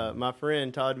time. My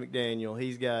friend Todd McDaniel,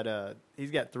 he's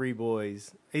got 3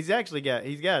 boys. He's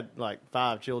got like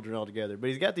 5 children altogether, but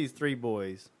he's got these 3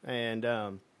 boys, and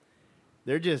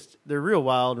they're real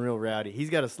wild and real rowdy. He's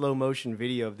got a slow motion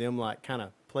video of them like kind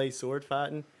of play sword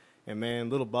fighting, and man,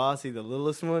 little Bossy, the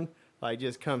littlest one, like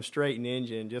just comes straight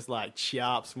ninja and just like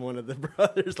chops one of the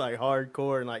brothers like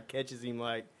hardcore and like catches him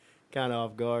like kind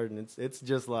of off guard, and it's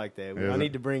just like that. Yeah. I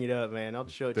need to bring it up, man. I'll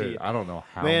show it to Dude, you. I don't know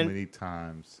how Man. many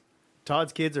times.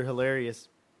 Todd's kids are hilarious.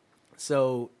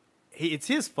 So it's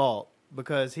his fault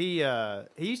because he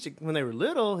used to, when they were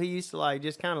little, he used to like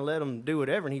just kind of let them do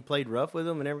whatever, and he played rough with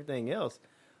them and everything else.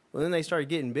 Well, then they started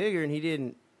getting bigger, and he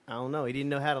didn't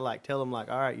know how to like tell them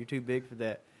like, all right, you're too big for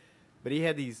that. But he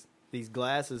had these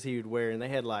glasses he would wear, and they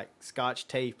had like Scotch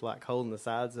tape like holding the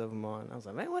sides of them on. I was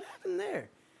like, man, what happened there?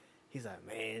 He's like,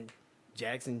 man,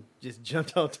 Jackson just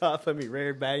jumped on top of me,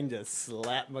 rear bang, just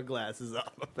slapped my glasses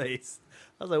off my face.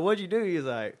 I was like, "What'd you do?" He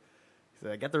said,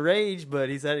 "I got the rage," but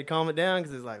he said to calm it down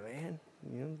because it's like, man,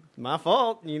 it's my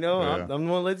fault. Yeah. I'm the one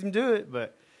that lets him do it.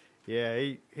 But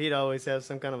yeah, he'd always have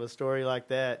some kind of a story like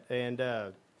that. And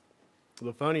the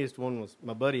funniest one was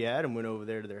my buddy Adam went over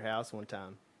there to their house one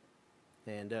time,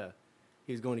 and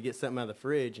he was going to get something out of the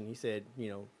fridge, and he said,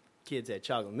 kids had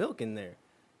chocolate milk in there.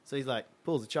 So he's like,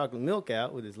 pulls the chocolate milk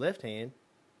out with his left hand,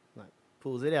 like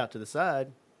pulls it out to the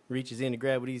side, reaches in to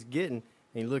grab what he's getting,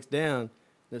 and he looks down.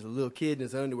 There's a little kid in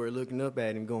his underwear looking up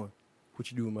at him going,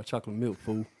 "What you doing with my chocolate milk,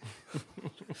 fool?"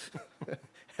 And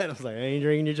I was like, "I ain't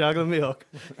drinking your chocolate milk."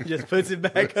 He just puts it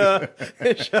back up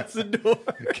and shuts the door.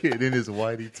 Kid in his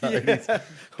whitey tights,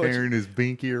 carrying his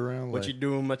binky around. What you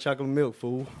doing with my chocolate milk,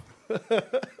 fool?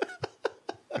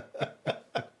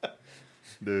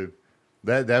 Dude,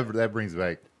 that brings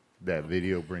back, that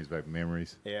video brings back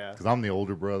memories. Yeah. Because I'm the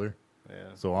older brother. Yeah.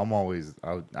 So I'm always,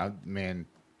 man,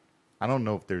 I don't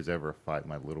know if there's ever a fight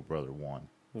my little brother won.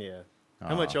 Yeah.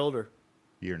 How much older?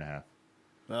 Year and a half.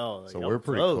 Oh, So we're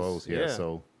pretty close. Yeah.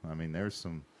 So, I mean, there's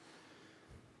some,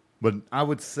 but I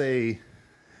would say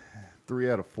 3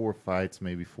 out of 4 fights,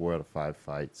 maybe 4 out of 5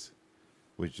 fights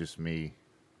was just me.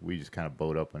 We just kind of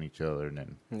bowed up on each other, and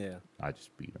then I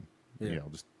just beat him. Yeah.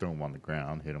 Just throw him on the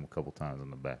ground, hit him a couple times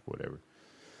on the back, whatever.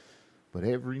 But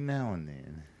every now and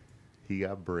then, he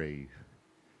got brave.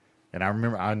 And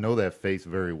I know that face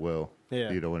very well.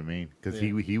 Yeah. You know what I mean? Because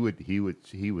Yeah. he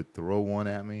would throw one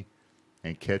at me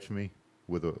and catch me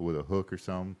with a hook or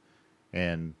something,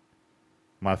 and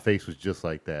my face was just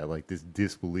like that, like this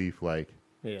disbelief, like,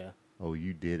 oh,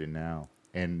 you did it now.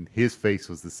 And his face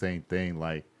was the same thing,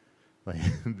 like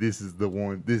this is the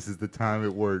one, this is the time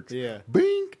it works. Yeah.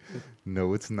 Bink.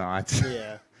 No, it's not.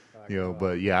 Yeah.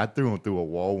 But yeah, I threw him through a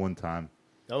wall one time.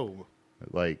 Oh.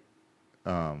 Like,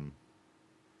 I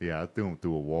threw him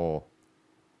through a wall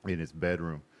in his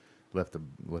bedroom. Left a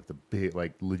big,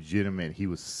 like, legitimate. He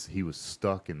was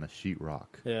stuck in the sheetrock.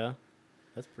 Yeah.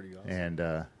 That's pretty awesome. And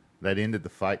that ended the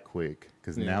fight quick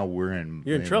because now we're in.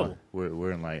 You're in trouble.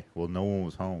 We're in, like, well, no one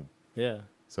was home. Yeah.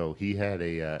 So he had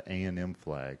a A&M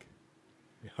flag,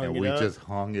 Hung and it we up? just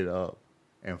hung it up.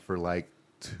 And for like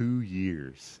 2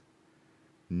 years,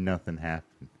 nothing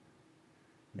happened.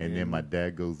 And then my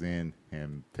dad goes in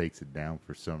and takes it down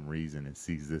for some reason and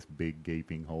sees this big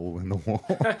gaping hole in the wall.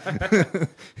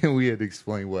 And we had to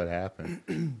explain what happened,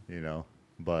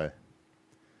 But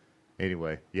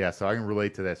anyway, yeah, so I can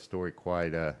relate to that story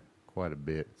quite a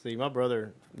bit. See, my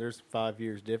brother, there's 5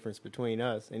 years difference between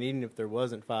us. And even if there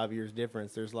wasn't 5 years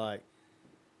difference, there's like,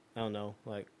 I don't know,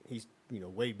 like he's,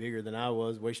 way bigger than I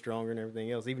was, way stronger and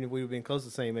everything else. Even if we would have been close to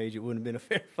the same age, it wouldn't have been a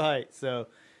fair fight. So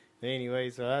anyway,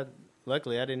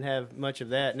 luckily I didn't have much of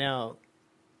that. Now,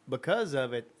 because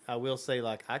of it, I will say,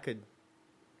 like,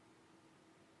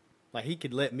 he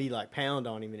could let me, like, pound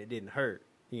on him and it didn't hurt,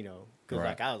 because, Right.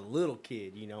 like, I was a little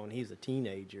kid, and he's a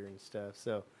teenager and stuff.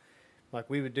 So, like,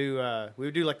 we would do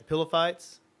like, the pillow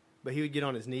fights, but he would get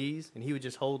on his knees and he would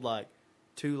just hold, like,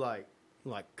 2,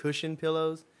 like cushion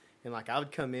pillows. And, like, I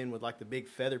would come in with, like, the big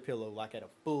feather pillow, like, at a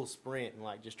full sprint and,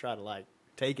 like, just try to, like,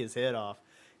 take his head off.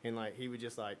 And, like, he would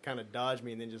just, like, kind of dodge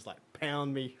me and then just, like,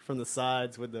 pound me from the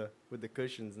sides with the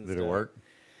cushions and stuff. Did it work?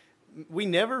 We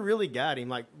never really got him.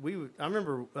 Like, I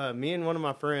remember me and one of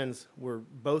my friends were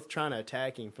both trying to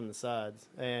attack him from the sides.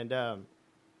 And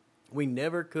we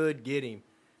never could get him.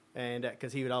 And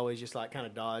because he would always just, like, kind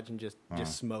of dodge and just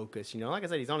smoke us. Like I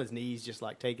said, he's on his knees just,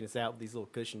 like, taking us out with these little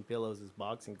cushion pillows as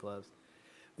boxing gloves.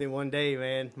 Then one day,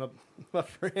 man, my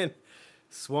friend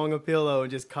swung a pillow and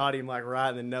just caught him, like, right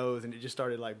in the nose, and it just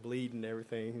started, like, bleeding and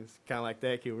everything. It's kind of like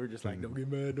that kid. We were just like, don't get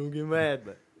mad.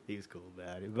 But he was cool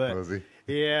about it. But Was he?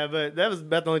 Yeah, but that was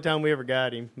about the only time we ever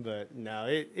got him. But no,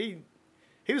 he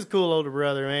was a cool older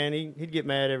brother, man. He'd get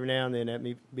mad every now and then at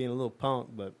me being a little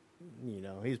punk, but he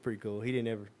was pretty cool. He didn't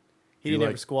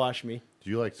ever squash me. Do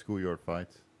you like schoolyard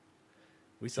fights?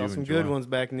 We saw you some enjoy good them? ones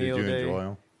back in the Did old you days. enjoy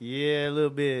them? Yeah, a little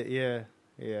bit. Yeah.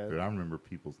 Dude, I remember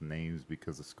people's names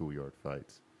because of schoolyard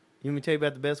fights. You want me to tell you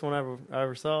about the best one I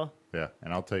ever saw? Yeah,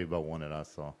 and I'll tell you about one that I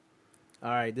saw.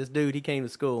 All right, this dude, he came to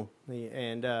school,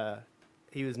 and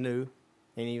he was new,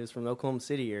 and he was from the Oklahoma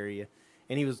City area,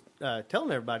 and he was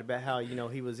telling everybody about how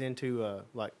he was into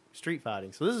like street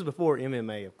fighting. So this is before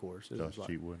MMA, of course. This Josh was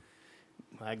Cheatwood.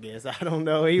 I guess I don't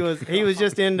know. He was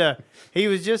just into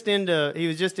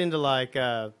like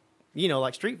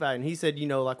like street fighting. He said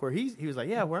like where he was like,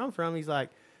 yeah, where I'm from. He's like,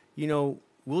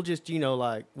 we'll just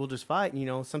we'll just fight.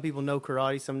 Some people know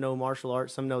karate, some know martial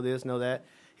arts, some know this, know that.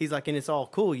 He's like, and it's all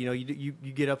cool. You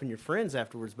get up and your friends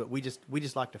afterwards, but we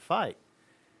just like to fight.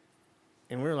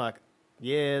 And we're like,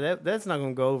 yeah, that's not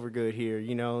going to go over good here.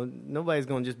 You know, nobody's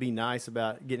going to just be nice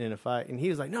about getting in a fight. And he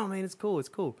was like, no, man, it's cool. It's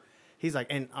cool. He's like,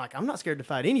 and like, I'm not scared to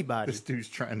fight anybody. This dude's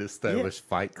trying to establish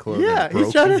Fight Club. Yeah, in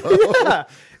he's trying Broken to. Bow.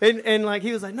 Yeah, and like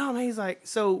he was like, no, man. He's like,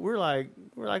 so we're like,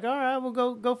 all right,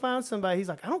 we'll go find somebody. He's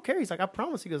like, I don't care. He's like, I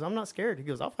promise. He goes, I'm not scared. He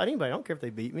goes, I'll fight anybody. I don't care if they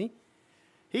beat me.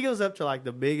 He goes up to like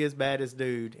the biggest, baddest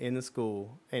dude in the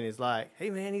school, and is like,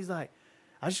 hey, man. He's like,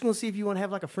 I was just gonna see if you want to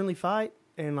have like a friendly fight,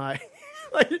 and like.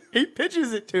 Like he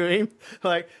pitches it to him,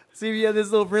 like, see if you have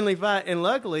this little friendly fight. And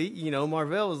luckily, you know,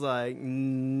 Marvell was like,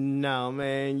 no,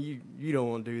 man, you don't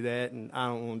want to do that, and I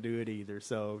don't want to do it either.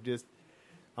 So just,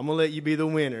 I'm going to let you be the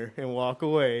winner and walk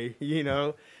away, you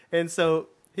know. And so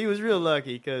he was real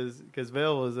lucky because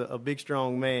Vel was a big,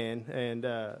 strong man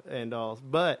and all.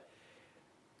 But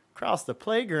across the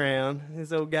playground,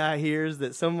 this old guy hears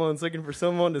that someone's looking for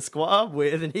someone to squab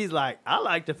with, and he's like, I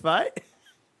like to fight.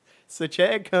 So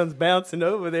Chad comes bouncing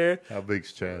over there. How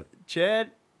big's Chad?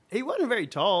 Chad, he wasn't very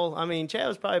tall. I mean, Chad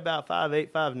was probably about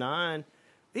 5'8", 5'9".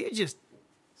 He was just,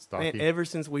 Stocky. man, ever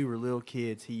since we were little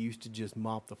kids, he used to just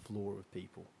mop the floor with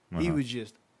people. He was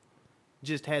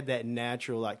just had that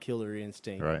natural, like, killer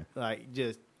instinct. Right. Like,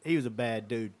 he was a bad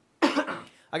dude.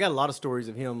 I got a lot of stories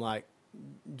of him, like,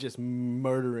 just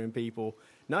murdering people.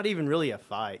 Not even really a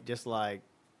fight, just, like,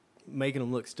 making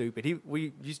him look stupid.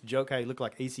 We used to joke how he looked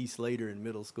like AC Slater in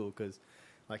middle school because,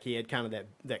 like, he had kind of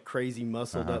that crazy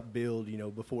muscled up build, you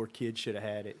know, before kids should have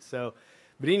had it. So,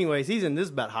 but anyways, this is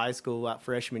about high school, like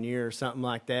freshman year or something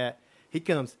like that. He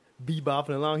comes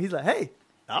bebopping along. He's like, "Hey,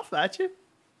 I'll fight you."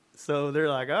 So they're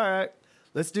like, "All right,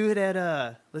 let's do it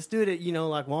at you know,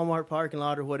 like Walmart parking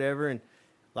lot or whatever." And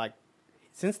like,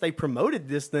 since they promoted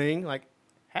this thing, like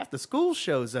half the school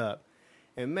shows up.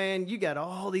 And, man, you got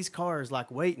all these cars,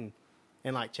 like, waiting.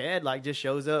 And, like, Chad, like, just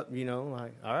shows up, you know,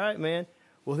 like, all right, man.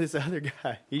 Well, this other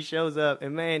guy, he shows up.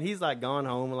 And, man, he's, like, gone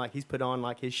home. And, like, he's put on,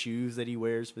 like, his shoes that he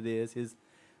wears for this, his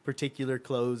particular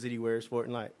clothes that he wears for it.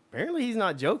 And, like, apparently he's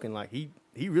not joking. Like, he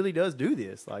really does do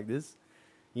this. Like, this,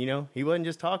 you know, he wasn't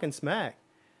just talking smack.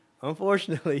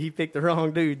 Unfortunately, he picked the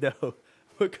wrong dude, though,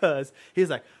 because he's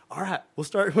like, all right, we'll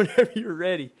start whenever you're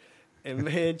ready. And,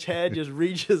 man, Chad just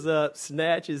reaches up,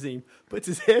 snatches him, puts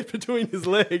his head between his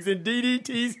legs, and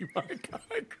DDTs him on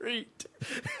concrete.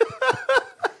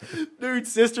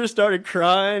 Dude's sister started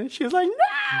crying. She was like,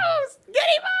 no, get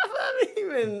him off of him.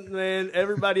 And, man,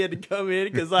 everybody had to come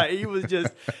in because, like, he was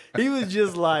just,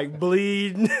 like,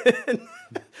 bleeding.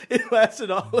 It lasted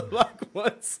all of, like,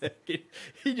 1 second.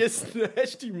 He just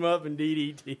snatched him up and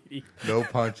DDT'd him. No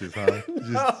punches, huh?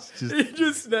 He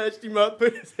just snatched him up,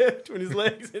 put his head between his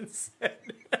legs, and sat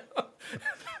down.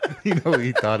 You know,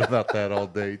 he thought about that all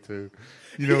day, too.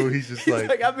 You know, he's just He's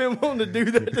like, I've been wanting to do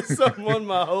that to someone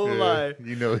my whole life.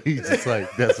 You know, he's just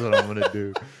like, that's what I'm going to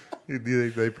do.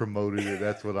 They promoted it.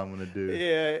 That's what I'm going to do.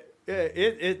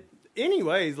 Yeah.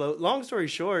 Anyways, long story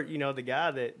short, you know, the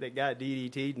guy that got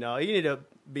DDT'd, no, he ended up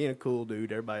being a cool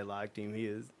dude. Everybody liked him. He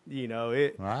is, you know,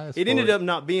 it ended up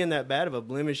not being that bad of a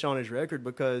blemish on his record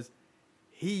because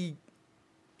he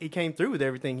came through with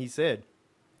everything he said.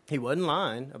 He wasn't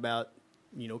lying about,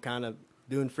 you know, kind of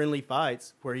doing friendly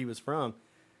fights where he was from.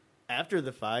 After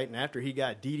the fight and after he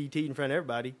got DDT'd in front of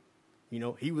everybody, you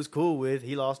know, he was cool with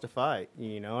he lost a fight,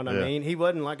 you know what I mean? He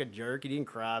wasn't like a jerk. He didn't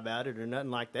cry about it or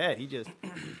nothing like that. He just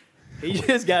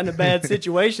got in a bad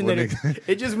situation that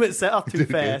it just went south too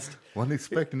fast. Wasn't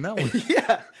expecting that one.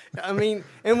 Yeah. I mean,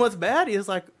 and what's bad is,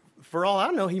 like, for all I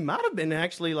know, he might have been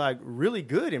actually, like, really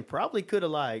good and probably could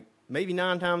have, like, maybe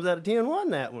 9 times out of 10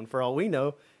 won that one for all we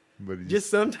know. But just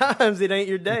sometimes it ain't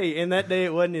your day, and that day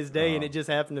it wasn't his day, and it just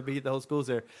happened to be the whole school's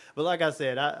there. But like I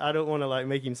said, I don't want to, like,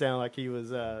 make him sound like he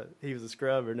was a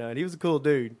scrub or nothing. He was a cool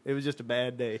dude. It was just a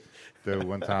bad day. The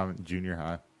one time in junior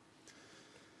high,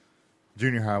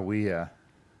 we our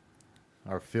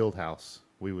field house,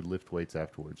 we would lift weights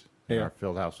afterwards. And our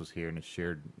field house was here, and it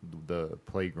shared the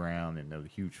playground and the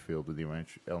huge field with the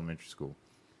elementary school.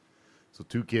 So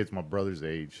 2 kids my brother's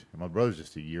age, and my brother's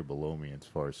just a year below me as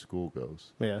far as school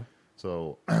goes. Yeah.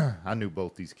 So I knew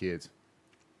both these kids.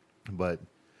 But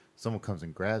someone comes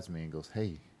and grabs me and goes,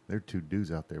 hey, there are 2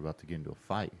 dudes out there about to get into a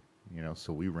fight. You know,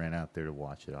 so we ran out there to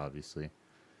watch it, obviously.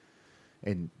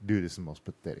 And, dude, it's the most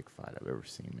pathetic fight I've ever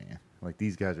seen, man. Like,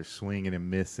 these guys are swinging and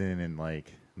missing, and,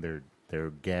 like, they're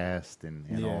gassed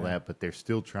and all that, but they're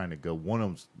still trying to go. One of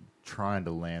them's trying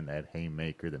to land that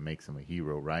haymaker that makes him a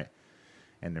hero, right?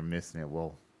 And they're missing it.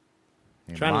 Well,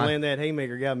 trying to land that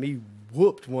haymaker got me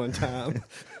whooped one time.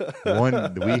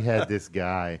 We had this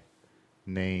guy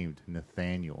named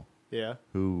Nathaniel. Yeah.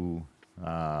 Who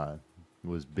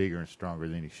was bigger and stronger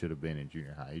than he should have been in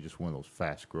junior high. He's just one of those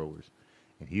fast growers.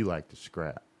 and he liked to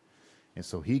scrap. And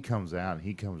so he comes out and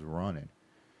he comes running.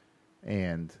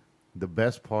 And the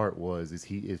best part is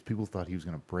people thought he was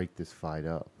going to break this fight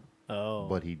up. Oh.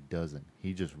 But he doesn't.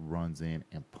 He just runs in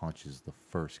and punches the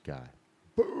first guy.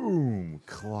 Boom!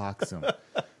 Clocks him.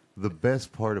 The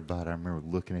best part about it, I remember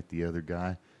looking at the other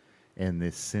guy and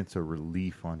this sense of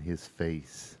relief on his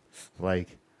face.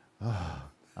 Like, oh,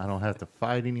 I don't have to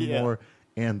fight anymore.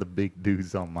 And the big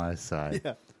dude's on my side.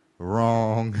 Yeah.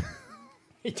 Wrong.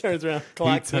 He turns around,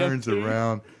 clocks him. He turns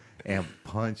around and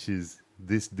punches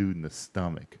this dude in the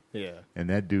stomach. Yeah. And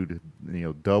that dude,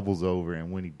 doubles over.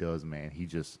 And when he does, man, he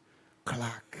just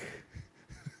clock.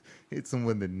 Hits him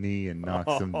with the knee and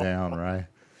knocks him down, right?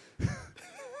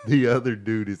 The other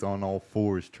dude is on all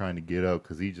fours trying to get up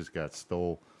because he just got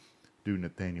stole. Dude,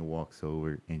 Nathaniel walks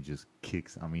over and just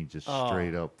kicks,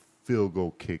 straight up field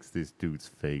goal kicks this dude's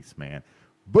face, man.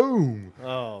 Boom!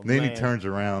 Oh, then man. He turns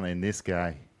around and this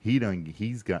guy, he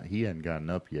hadn't gotten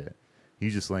up yet.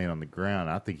 He's just laying on the ground.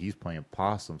 I think he's playing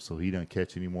possum, so he doesn't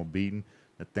catch any more beating.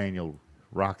 Nathaniel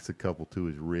rocks a couple to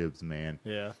his ribs, man.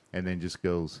 Yeah. And then just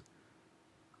goes,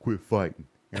 quit fighting,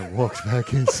 and walks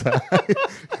back inside.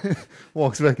 The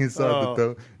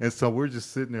throat. And so we're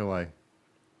just sitting there like,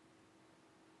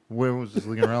 everyone's just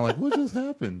looking around like, what just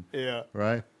happened? Yeah.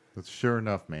 Right? But sure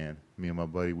enough, man, me and my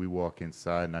buddy, we walk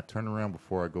inside, and I turn around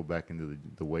before I go back into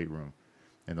the weight room.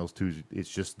 And it's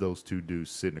just those two dudes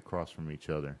sitting across from each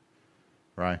other.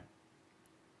 Right?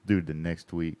 Dude, the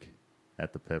next week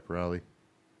at the pep rally,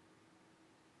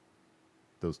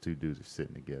 those two dudes are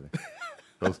sitting together.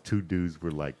 Those two dudes were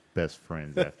like best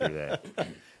friends after that.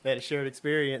 They had a shared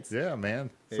experience. Yeah, man.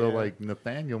 So,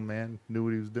 Nathaniel, man, knew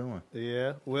what he was doing.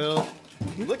 Yeah. Well,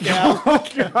 look out. Oh,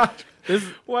 God.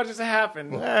 What just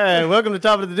happened? Hey, welcome to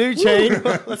Top of the Dude Chain.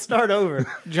 Let's start over.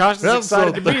 Josh is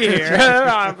excited to be here.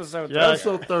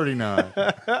 Episode 39.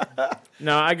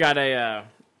 No,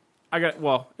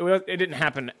 it didn't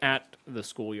happen at the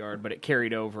schoolyard, but it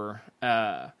carried over.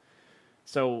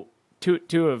 So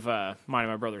two of mine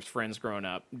and my brother's friends growing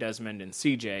up, Desmond and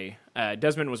CJ.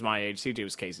 Desmond was my age. CJ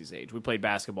was Casey's age. We played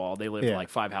basketball. They lived like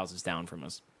 5 houses down from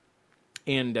us.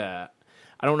 And I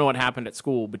don't know what happened at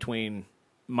school between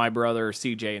my brother,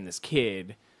 CJ, and this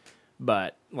kid,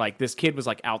 but like this kid was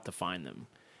like out to find them.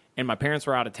 And my parents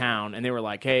were out of town, and they were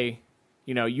like, hey,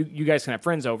 you guys can have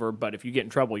friends over, but if you get in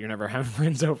trouble, you're never having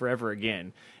friends over ever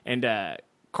again. And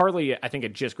Carly, I think,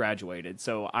 had just graduated,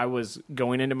 so I was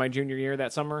going into my junior year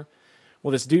that summer.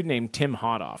 Well, this dude named Tim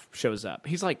Hodoff shows up.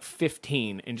 He's like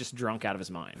 15 and just drunk out of his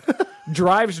mind.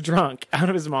 Drives drunk out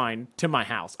of his mind to my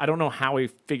house. I don't know how he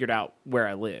figured out where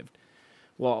I lived.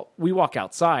 Well, we walk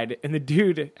outside, and the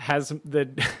dude has the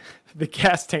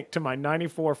gas tank to my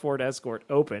 94 Ford Escort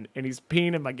open, and he's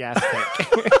peeing in my gas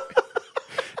tank.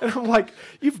 And I'm like,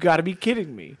 you've got to be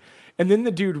kidding me. And then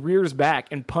the dude rears back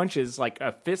and punches like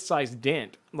a fist-sized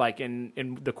dent like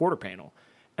in the quarter panel.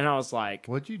 And I was like,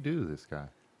 what'd you do to this guy?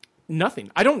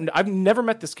 Nothing. I've never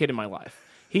met this kid in my life.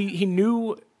 He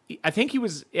knew, I think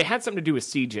it had something to do with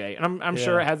CJ. And I'm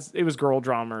sure it was girl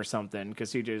drama or something,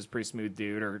 because CJ is a pretty smooth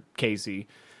dude, or Casey.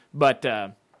 But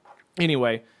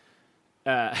anyway,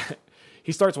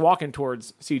 he starts walking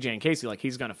towards CJ and Casey like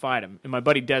he's going to fight him. And my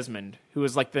buddy Desmond, who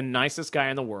was like the nicest guy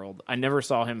in the world, I never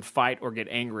saw him fight or get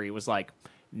angry, was like,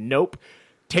 nope.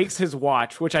 Takes his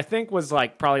watch, which I think was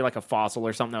like probably like a Fossil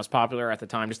or something that was popular at the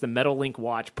time, just the Metal Link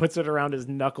watch, puts it around his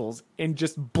knuckles and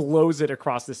just blows it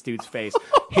across this dude's face.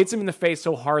 Hits him in the face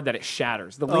so hard that it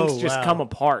shatters. The links just come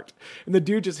apart. And the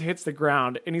dude just hits the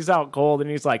ground, and he's out cold,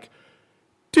 and he's like,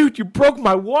 dude, you broke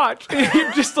my watch. And he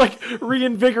just like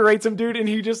reinvigorates him, dude, and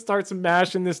he just starts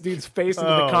mashing this dude's face into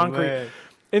the concrete. Man.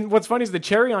 And what's funny is the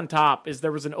cherry on top is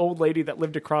there was an old lady that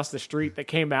lived across the street that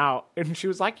came out, and she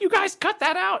was like, you guys cut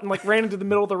that out, and like ran into the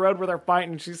middle of the road where they're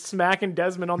fighting, and she's smacking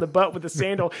Desmond on the butt with the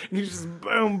sandal, and he's just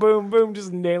boom, boom, boom,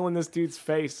 just nailing this dude's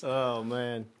face. Oh,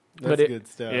 man. That's good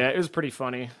stuff. Yeah, it was pretty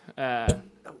funny. But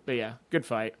yeah, good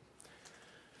fight.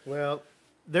 Well,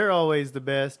 they're always the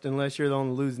best unless you're on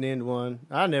the losing end one.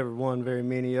 I never won very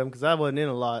many of them because I wasn't in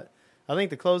a lot. I think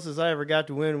the closest I ever got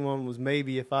to winning one was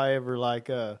maybe if I ever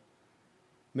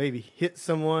maybe hit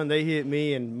someone, they hit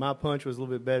me, and my punch was a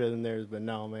little bit better than theirs. But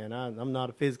no, man, I'm not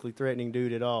a physically threatening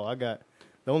dude at all. The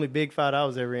only big fight I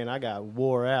was ever in, I got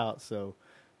wore out, so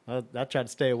I tried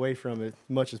to stay away from it as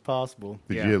much as possible.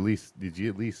 Did you at least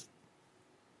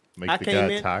make the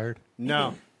guy tired?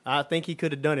 No. I think he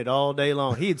could have done it all day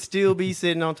long. He'd still be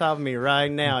sitting on top of me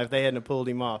right now if they hadn't pulled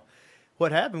him off.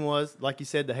 What happened was, like you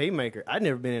said, the haymaker. I'd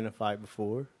never been in a fight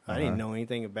before. I didn't know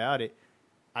anything about it.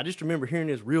 I just remember hearing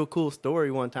this real cool story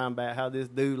one time about how this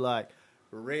dude like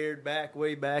reared back,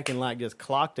 way back, and like just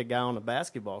clocked a guy on a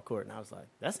basketball court. And I was like,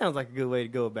 that sounds like a good way to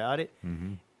go about it.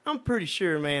 Mm-hmm. I'm pretty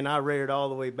sure, man, I reared all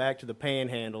the way back to the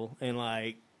panhandle and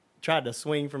like tried to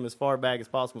swing from as far back as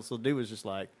possible. So the dude was just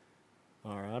like,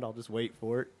 all right, I'll just wait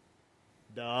for it.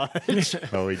 Dodge.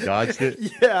 Oh, he dodged it?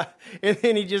 Yeah. And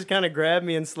then he just kind of grabbed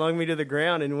me and slung me to the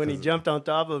ground. And when he jumped on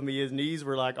top of me, his knees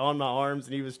were like on my arms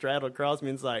and he was straddled across me.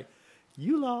 And it's like,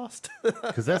 you lost.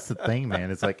 Because that's the thing,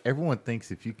 man. It's like everyone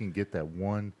thinks if you can get that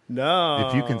one, No.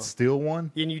 if you can steal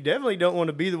one. And you definitely don't want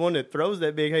to be the one that throws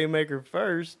that big haymaker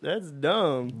first. That's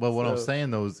dumb. But what I'm So,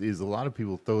 saying, though, is a lot of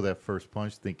people throw that first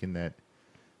punch thinking that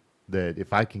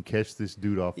if I can catch this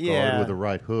dude off guard Yeah. with a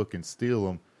right hook and steal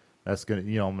him, that's going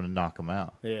to, I'm going to knock him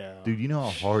out. Yeah. Dude, you know how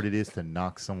hard it is to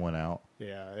knock someone out?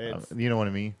 Yeah. It's, You know what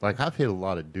I mean? Like, I've hit a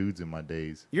lot of dudes in my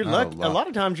days. you're Not lucky. A lot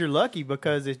of times you're lucky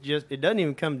because it doesn't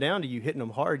even come down to you hitting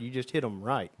them hard. You just hit them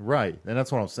right. Right. And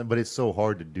that's what I'm saying. But it's so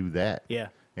hard to do that. Yeah.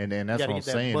 And that's Gotta what I'm get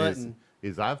that saying button.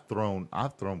 is I've thrown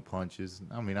punches.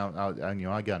 I mean,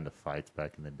 I got into fights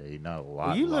back in the day. Not a lot.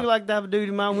 Well, you look like the type of dude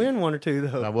who might win one or two,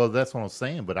 though. Well, that's what I'm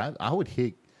saying. But I would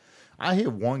hit. I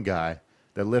hit one guy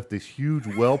that left this huge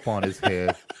whelp on his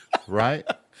head, right?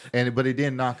 But it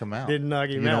didn't knock him out. Didn't knock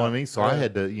him You know out. what I mean? So I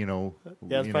had to, Yeah,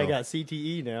 it's probably got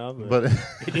CTE now. But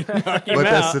knock him but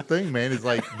that's out. the thing, man. Is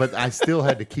like, but I still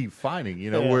had to keep fighting.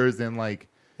 Yeah. Whereas in like,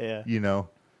 Yeah.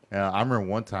 I remember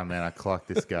one time, man, I clocked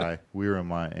this guy. We were in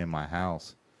my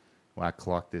house. Well, I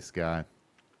clocked this guy,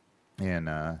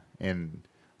 and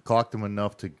clocked him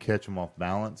enough to catch him off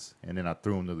balance, and then I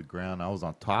threw him to the ground. I was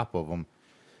on top of him,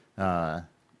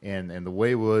 and the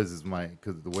way it was is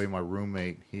because the way my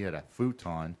roommate, he had a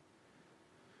futon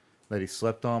that he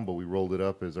slept on, but we rolled it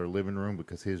up as our living room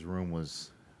because his room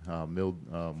was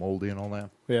moldy and all that.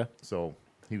 Yeah. So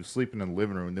he was sleeping in the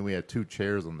living room, and then we had two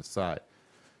chairs on the side.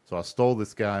 So I stole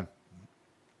this guy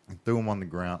and threw him on the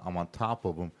ground. I'm on top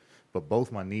of him, but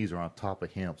both my knees are on top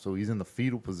of him. So he's in the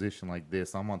fetal position like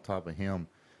this. I'm on top of him,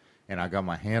 and I got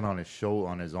my hand on his shoulder,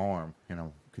 on his arm, and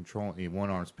I'm controlling. One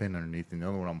arm's pinned underneath, and the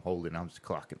other one I'm holding. I'm just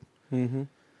clocking him. Mm-hmm.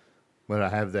 But I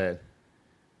have that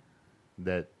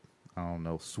I don't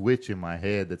know, switch in my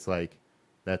head that's like,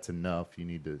 that's enough. You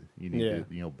need to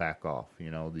back off.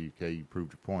 Okay, you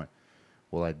proved your point.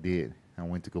 Well, I did. I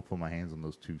went to go put my hands on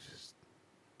those two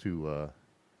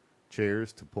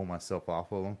chairs to pull myself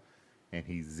off of them, and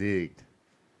he zigged.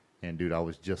 And dude, I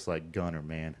was just like Gunner,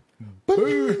 man.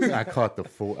 I caught that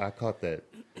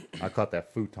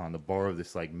futon, the bar of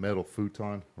this like metal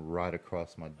futon, right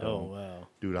across my dome. Oh, wow.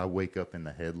 Dude, I wake up in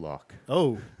the headlock.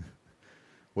 Oh,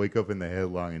 Wake up in the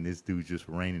headlock, and this dude's just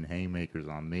raining haymakers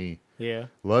on me. yeah.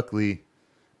 Luckily,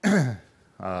 we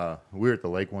were at the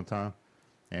lake one time,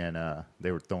 and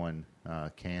they were throwing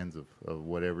cans of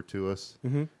whatever to us,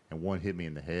 and one hit me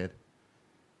in the head.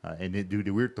 And dude,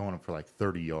 we were throwing them for like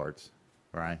 30 yards,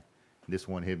 right? And this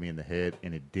one hit me in the head,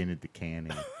 and it dented the can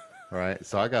in, right?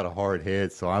 So I got a hard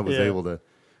head, so I was able to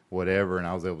whatever, and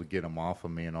I was able to get them off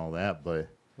of me and all that. But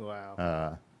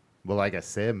Wow. but like I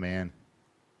said, man,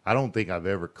 I don't think I've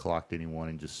ever clocked anyone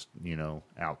and just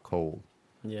out cold.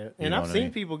 Yeah, You and know I've what I seen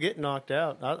mean? people get knocked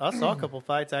out. I saw a couple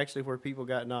fights actually where people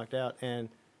got knocked out, and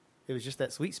it was just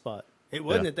that sweet spot. It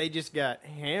wasn't Yeah. that they just got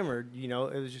hammered.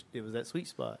 It was that sweet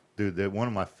spot. Dude, one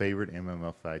of my favorite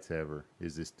MMA fights ever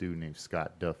is this dude named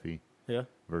Scott Duffy Yeah.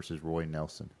 versus Roy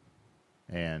Nelson.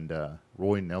 And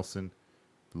Roy Nelson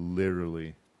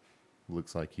literally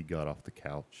looks like he got off the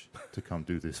couch to come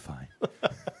do this fight.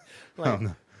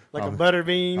 Like a butter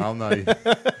bean. I'm not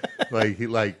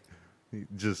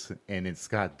and then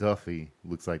Scott Duffy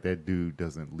looks like that dude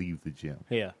doesn't leave the gym.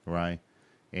 Yeah. Right?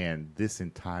 And this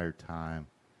entire time,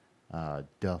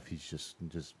 Duffy's just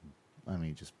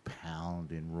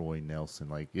pounding Roy Nelson.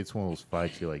 Like, it's one of those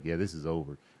fights you're like, yeah, this is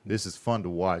over. This is fun to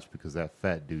watch because that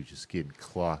fat dude's just getting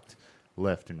clocked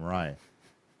left and right.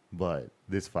 But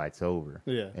this fight's over.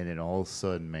 Yeah. And then all of a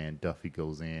sudden, man, Duffy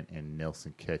goes in and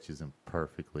Nelson catches him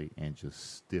perfectly and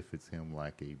just stiffens him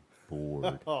like a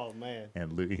board. Oh man.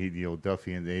 And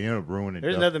Duffy, and they end up ruining.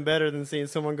 There's Duffy. nothing better than seeing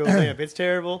someone go limp. It's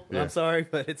terrible. Yeah. I'm sorry,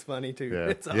 but it's funny too. Yeah,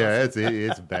 It's awesome. yeah,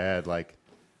 it's bad. Like,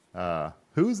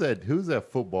 who's that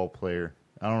football player?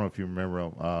 I don't know if you remember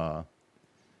him.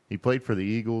 He played for the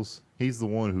Eagles. He's the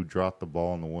one who dropped the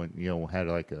ball and the one had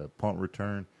like a punt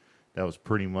return that was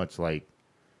pretty much like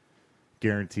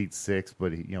guaranteed 6,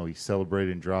 but he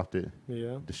celebrated and dropped it.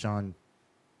 Yeah. Deshaun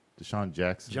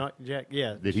Jackson. Jack.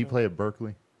 Yeah. Did he play at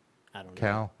Berkeley? I don't know.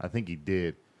 Cal? I think he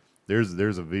did. There's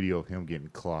a video of him getting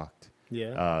clocked.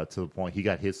 Yeah. To the point he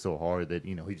got hit so hard that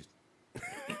he just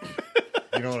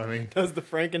You know what I mean? Does the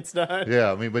Frankenstein?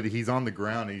 Yeah, I mean, but he's on the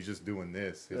ground and he's just doing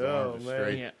this. His Oh, arms are man.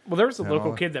 straight. Yeah. Well, there was a And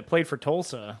local all- kid that played for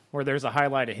Tulsa where there's a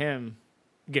highlight of him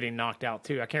getting knocked out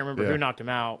too. I can't remember Yeah. who knocked him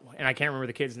out, and I can't remember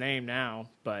the kid's name now,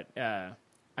 but I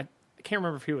can't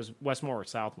remember if he was Westmore or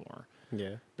Southmore.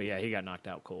 Yeah. But yeah, he got knocked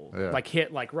out cold. Yeah. Like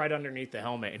hit like right underneath the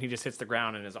helmet, and he just hits the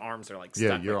ground, and his arms are like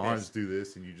stuck. Yeah, your like arms this. do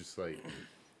this, and you just like.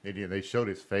 And yeah, they showed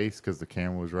his face because the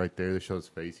camera was right there. They showed his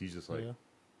face. He's just like, Yeah.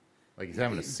 like he's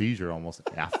having a seizure almost.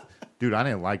 Dude, I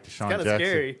didn't like Deshaun kinda Jackson.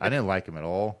 scary. I didn't like him at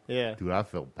all. Yeah. Dude, I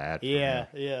felt bad for Yeah, him.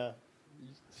 yeah. You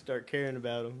start caring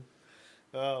about them.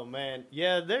 Oh man,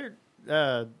 yeah. They're.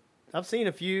 I've seen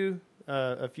a few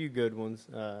good ones,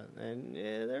 and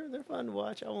yeah, they're fun to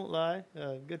watch. I won't lie.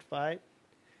 Good fight.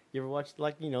 You ever watch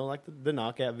like the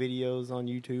knockout videos on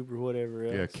YouTube or whatever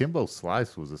else? Yeah, Kimbo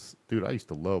Slice was dude. I used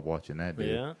to love watching that dude.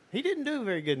 Yeah. He didn't do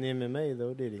very good in MMA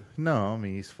though, did he? No, I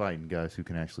mean he's fighting guys who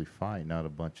can actually fight, not a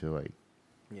bunch of like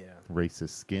Yeah.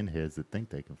 racist skinheads that think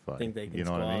they can fight. Think they can you know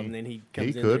squat, what I mean? and then he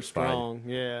comes in could there strong.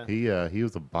 Yeah. He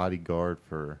was a bodyguard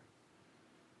for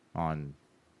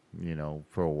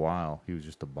a while. He was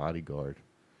just a bodyguard,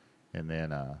 and then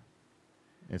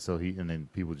then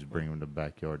people just bring him to the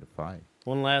backyard to fight.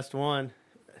 One last one.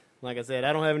 Like I said,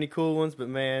 I don't have any cool ones, but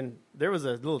man, there was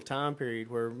a little time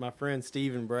period where my friends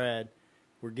Steve and Brad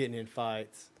were getting in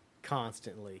fights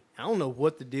constantly. I don't know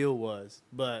what the deal was,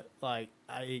 but like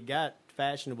it got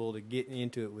fashionable to get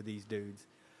into it with these dudes.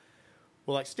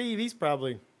 Well, like Steve, he's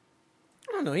probably,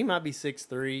 I don't know, he might be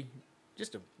 6'3",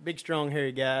 just a big, strong,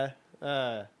 hairy guy.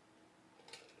 And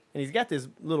he's got this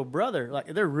little brother.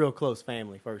 Like, they're real close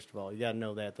family, first of all. You got to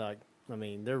know that. Like, I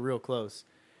mean, they're real close.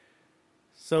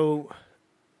 So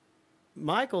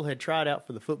Michael had tried out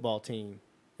for the football team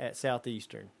at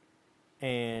Southeastern,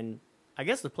 and I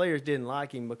guess the players didn't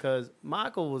like him because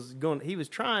Michael he was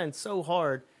trying so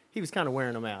hard, he was kind of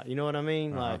wearing them out. You know what I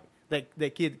mean? Uh-huh. Like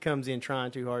that kid comes in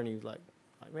trying too hard, and he was like,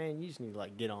 man, you just need to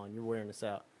like get on. You're wearing us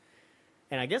out.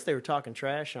 And I guess they were talking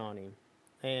trash on him.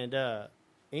 And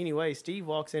anyway, Steve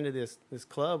walks into this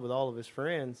club with all of his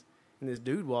friends. And this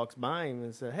dude walks by him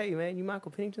and says, hey, man, you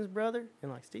Michael Pennington's brother? And,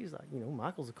 like, Steve's like,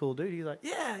 Michael's a cool dude. He's like,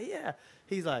 yeah.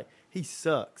 He's like, he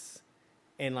sucks.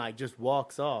 And, like, just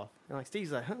walks off. And, like,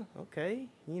 Steve's like, huh, okay.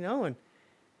 And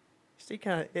Steve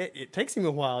kind of, it takes him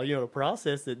a while, to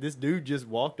process that this dude just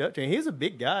walked up to him. He was a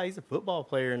big guy. He's a football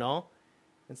player and all.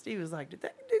 And Steve was like, did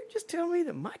that dude just tell me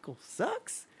that Michael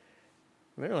sucks?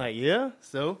 And they're like, yeah.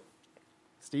 So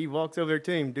Steve walks over there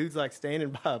to him. Dude's, like, standing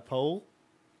by a pole.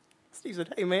 Steve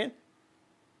said, hey, man.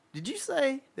 Did you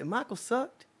say that Michael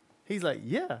sucked? He's like,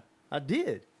 yeah, I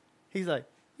did. He's like,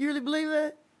 you really believe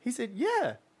that? He said,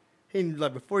 yeah. And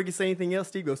like before he can say anything else,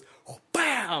 Steve goes, oh,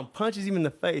 bam, punches him in the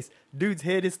face. Dude's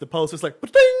head hits the post. It's like,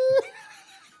 ba-ding!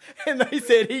 And they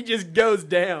said he just goes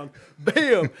down.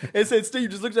 Bam. And said Steve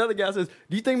just looks at the guy and says,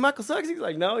 do you think Michael sucks? He's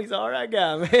like, no, he's an all right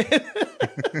guy, man.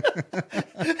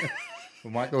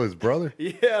 Well, Michael, his brother.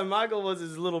 Yeah, Michael was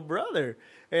his little brother.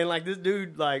 And, like, this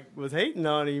dude, like, was hating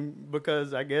on him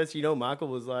because I guess, Michael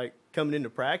was, like, coming into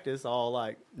practice all,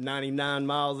 like, 99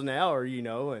 miles an hour,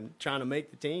 and trying to make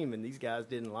the team. And these guys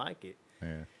didn't like it.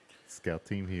 Yeah, scout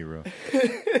team hero.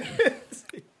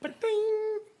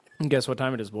 Ba-ding! And guess what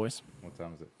time it is, boys? What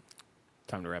time is it?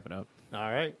 Time to wrap it up. All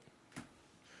right.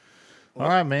 All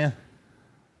right, man.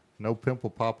 No pimple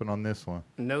popping on this one.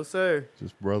 No, sir.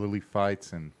 Just brotherly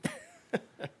fights and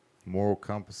moral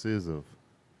compasses of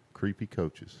creepy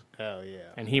coaches. Oh, yeah.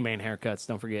 And He-Man haircuts,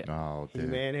 don't forget. Oh, dude.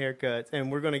 He-Man haircuts.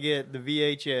 And we're going to get the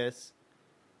VHS.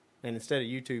 And instead of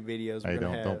YouTube videos, we're Hey,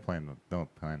 going to have...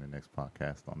 don't plan the next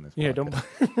podcast on this. Yeah,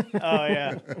 podcast. don't. Oh,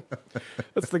 yeah.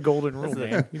 That's the golden rule,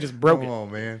 man. You just broke Come it.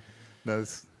 on, man. No,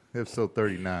 it's episode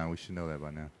 39. We should know that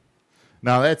by now.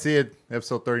 No, that's it.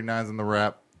 Episode 39 is in the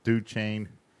wrap. Dude Chain.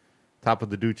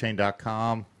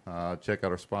 topofthedudechain.com. Check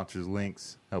out our sponsors'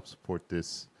 links. Help support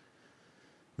this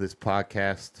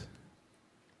podcast.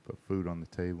 Put food on the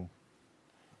table.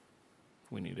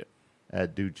 We need it.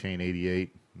 At DudeChain88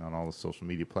 on all the social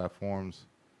media platforms.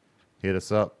 Hit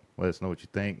us up. Let us know what you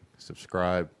think.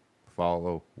 Subscribe,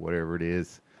 follow, whatever it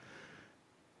is.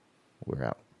 We're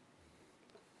out.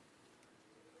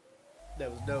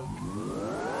 That was dope.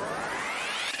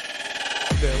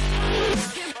 Dope.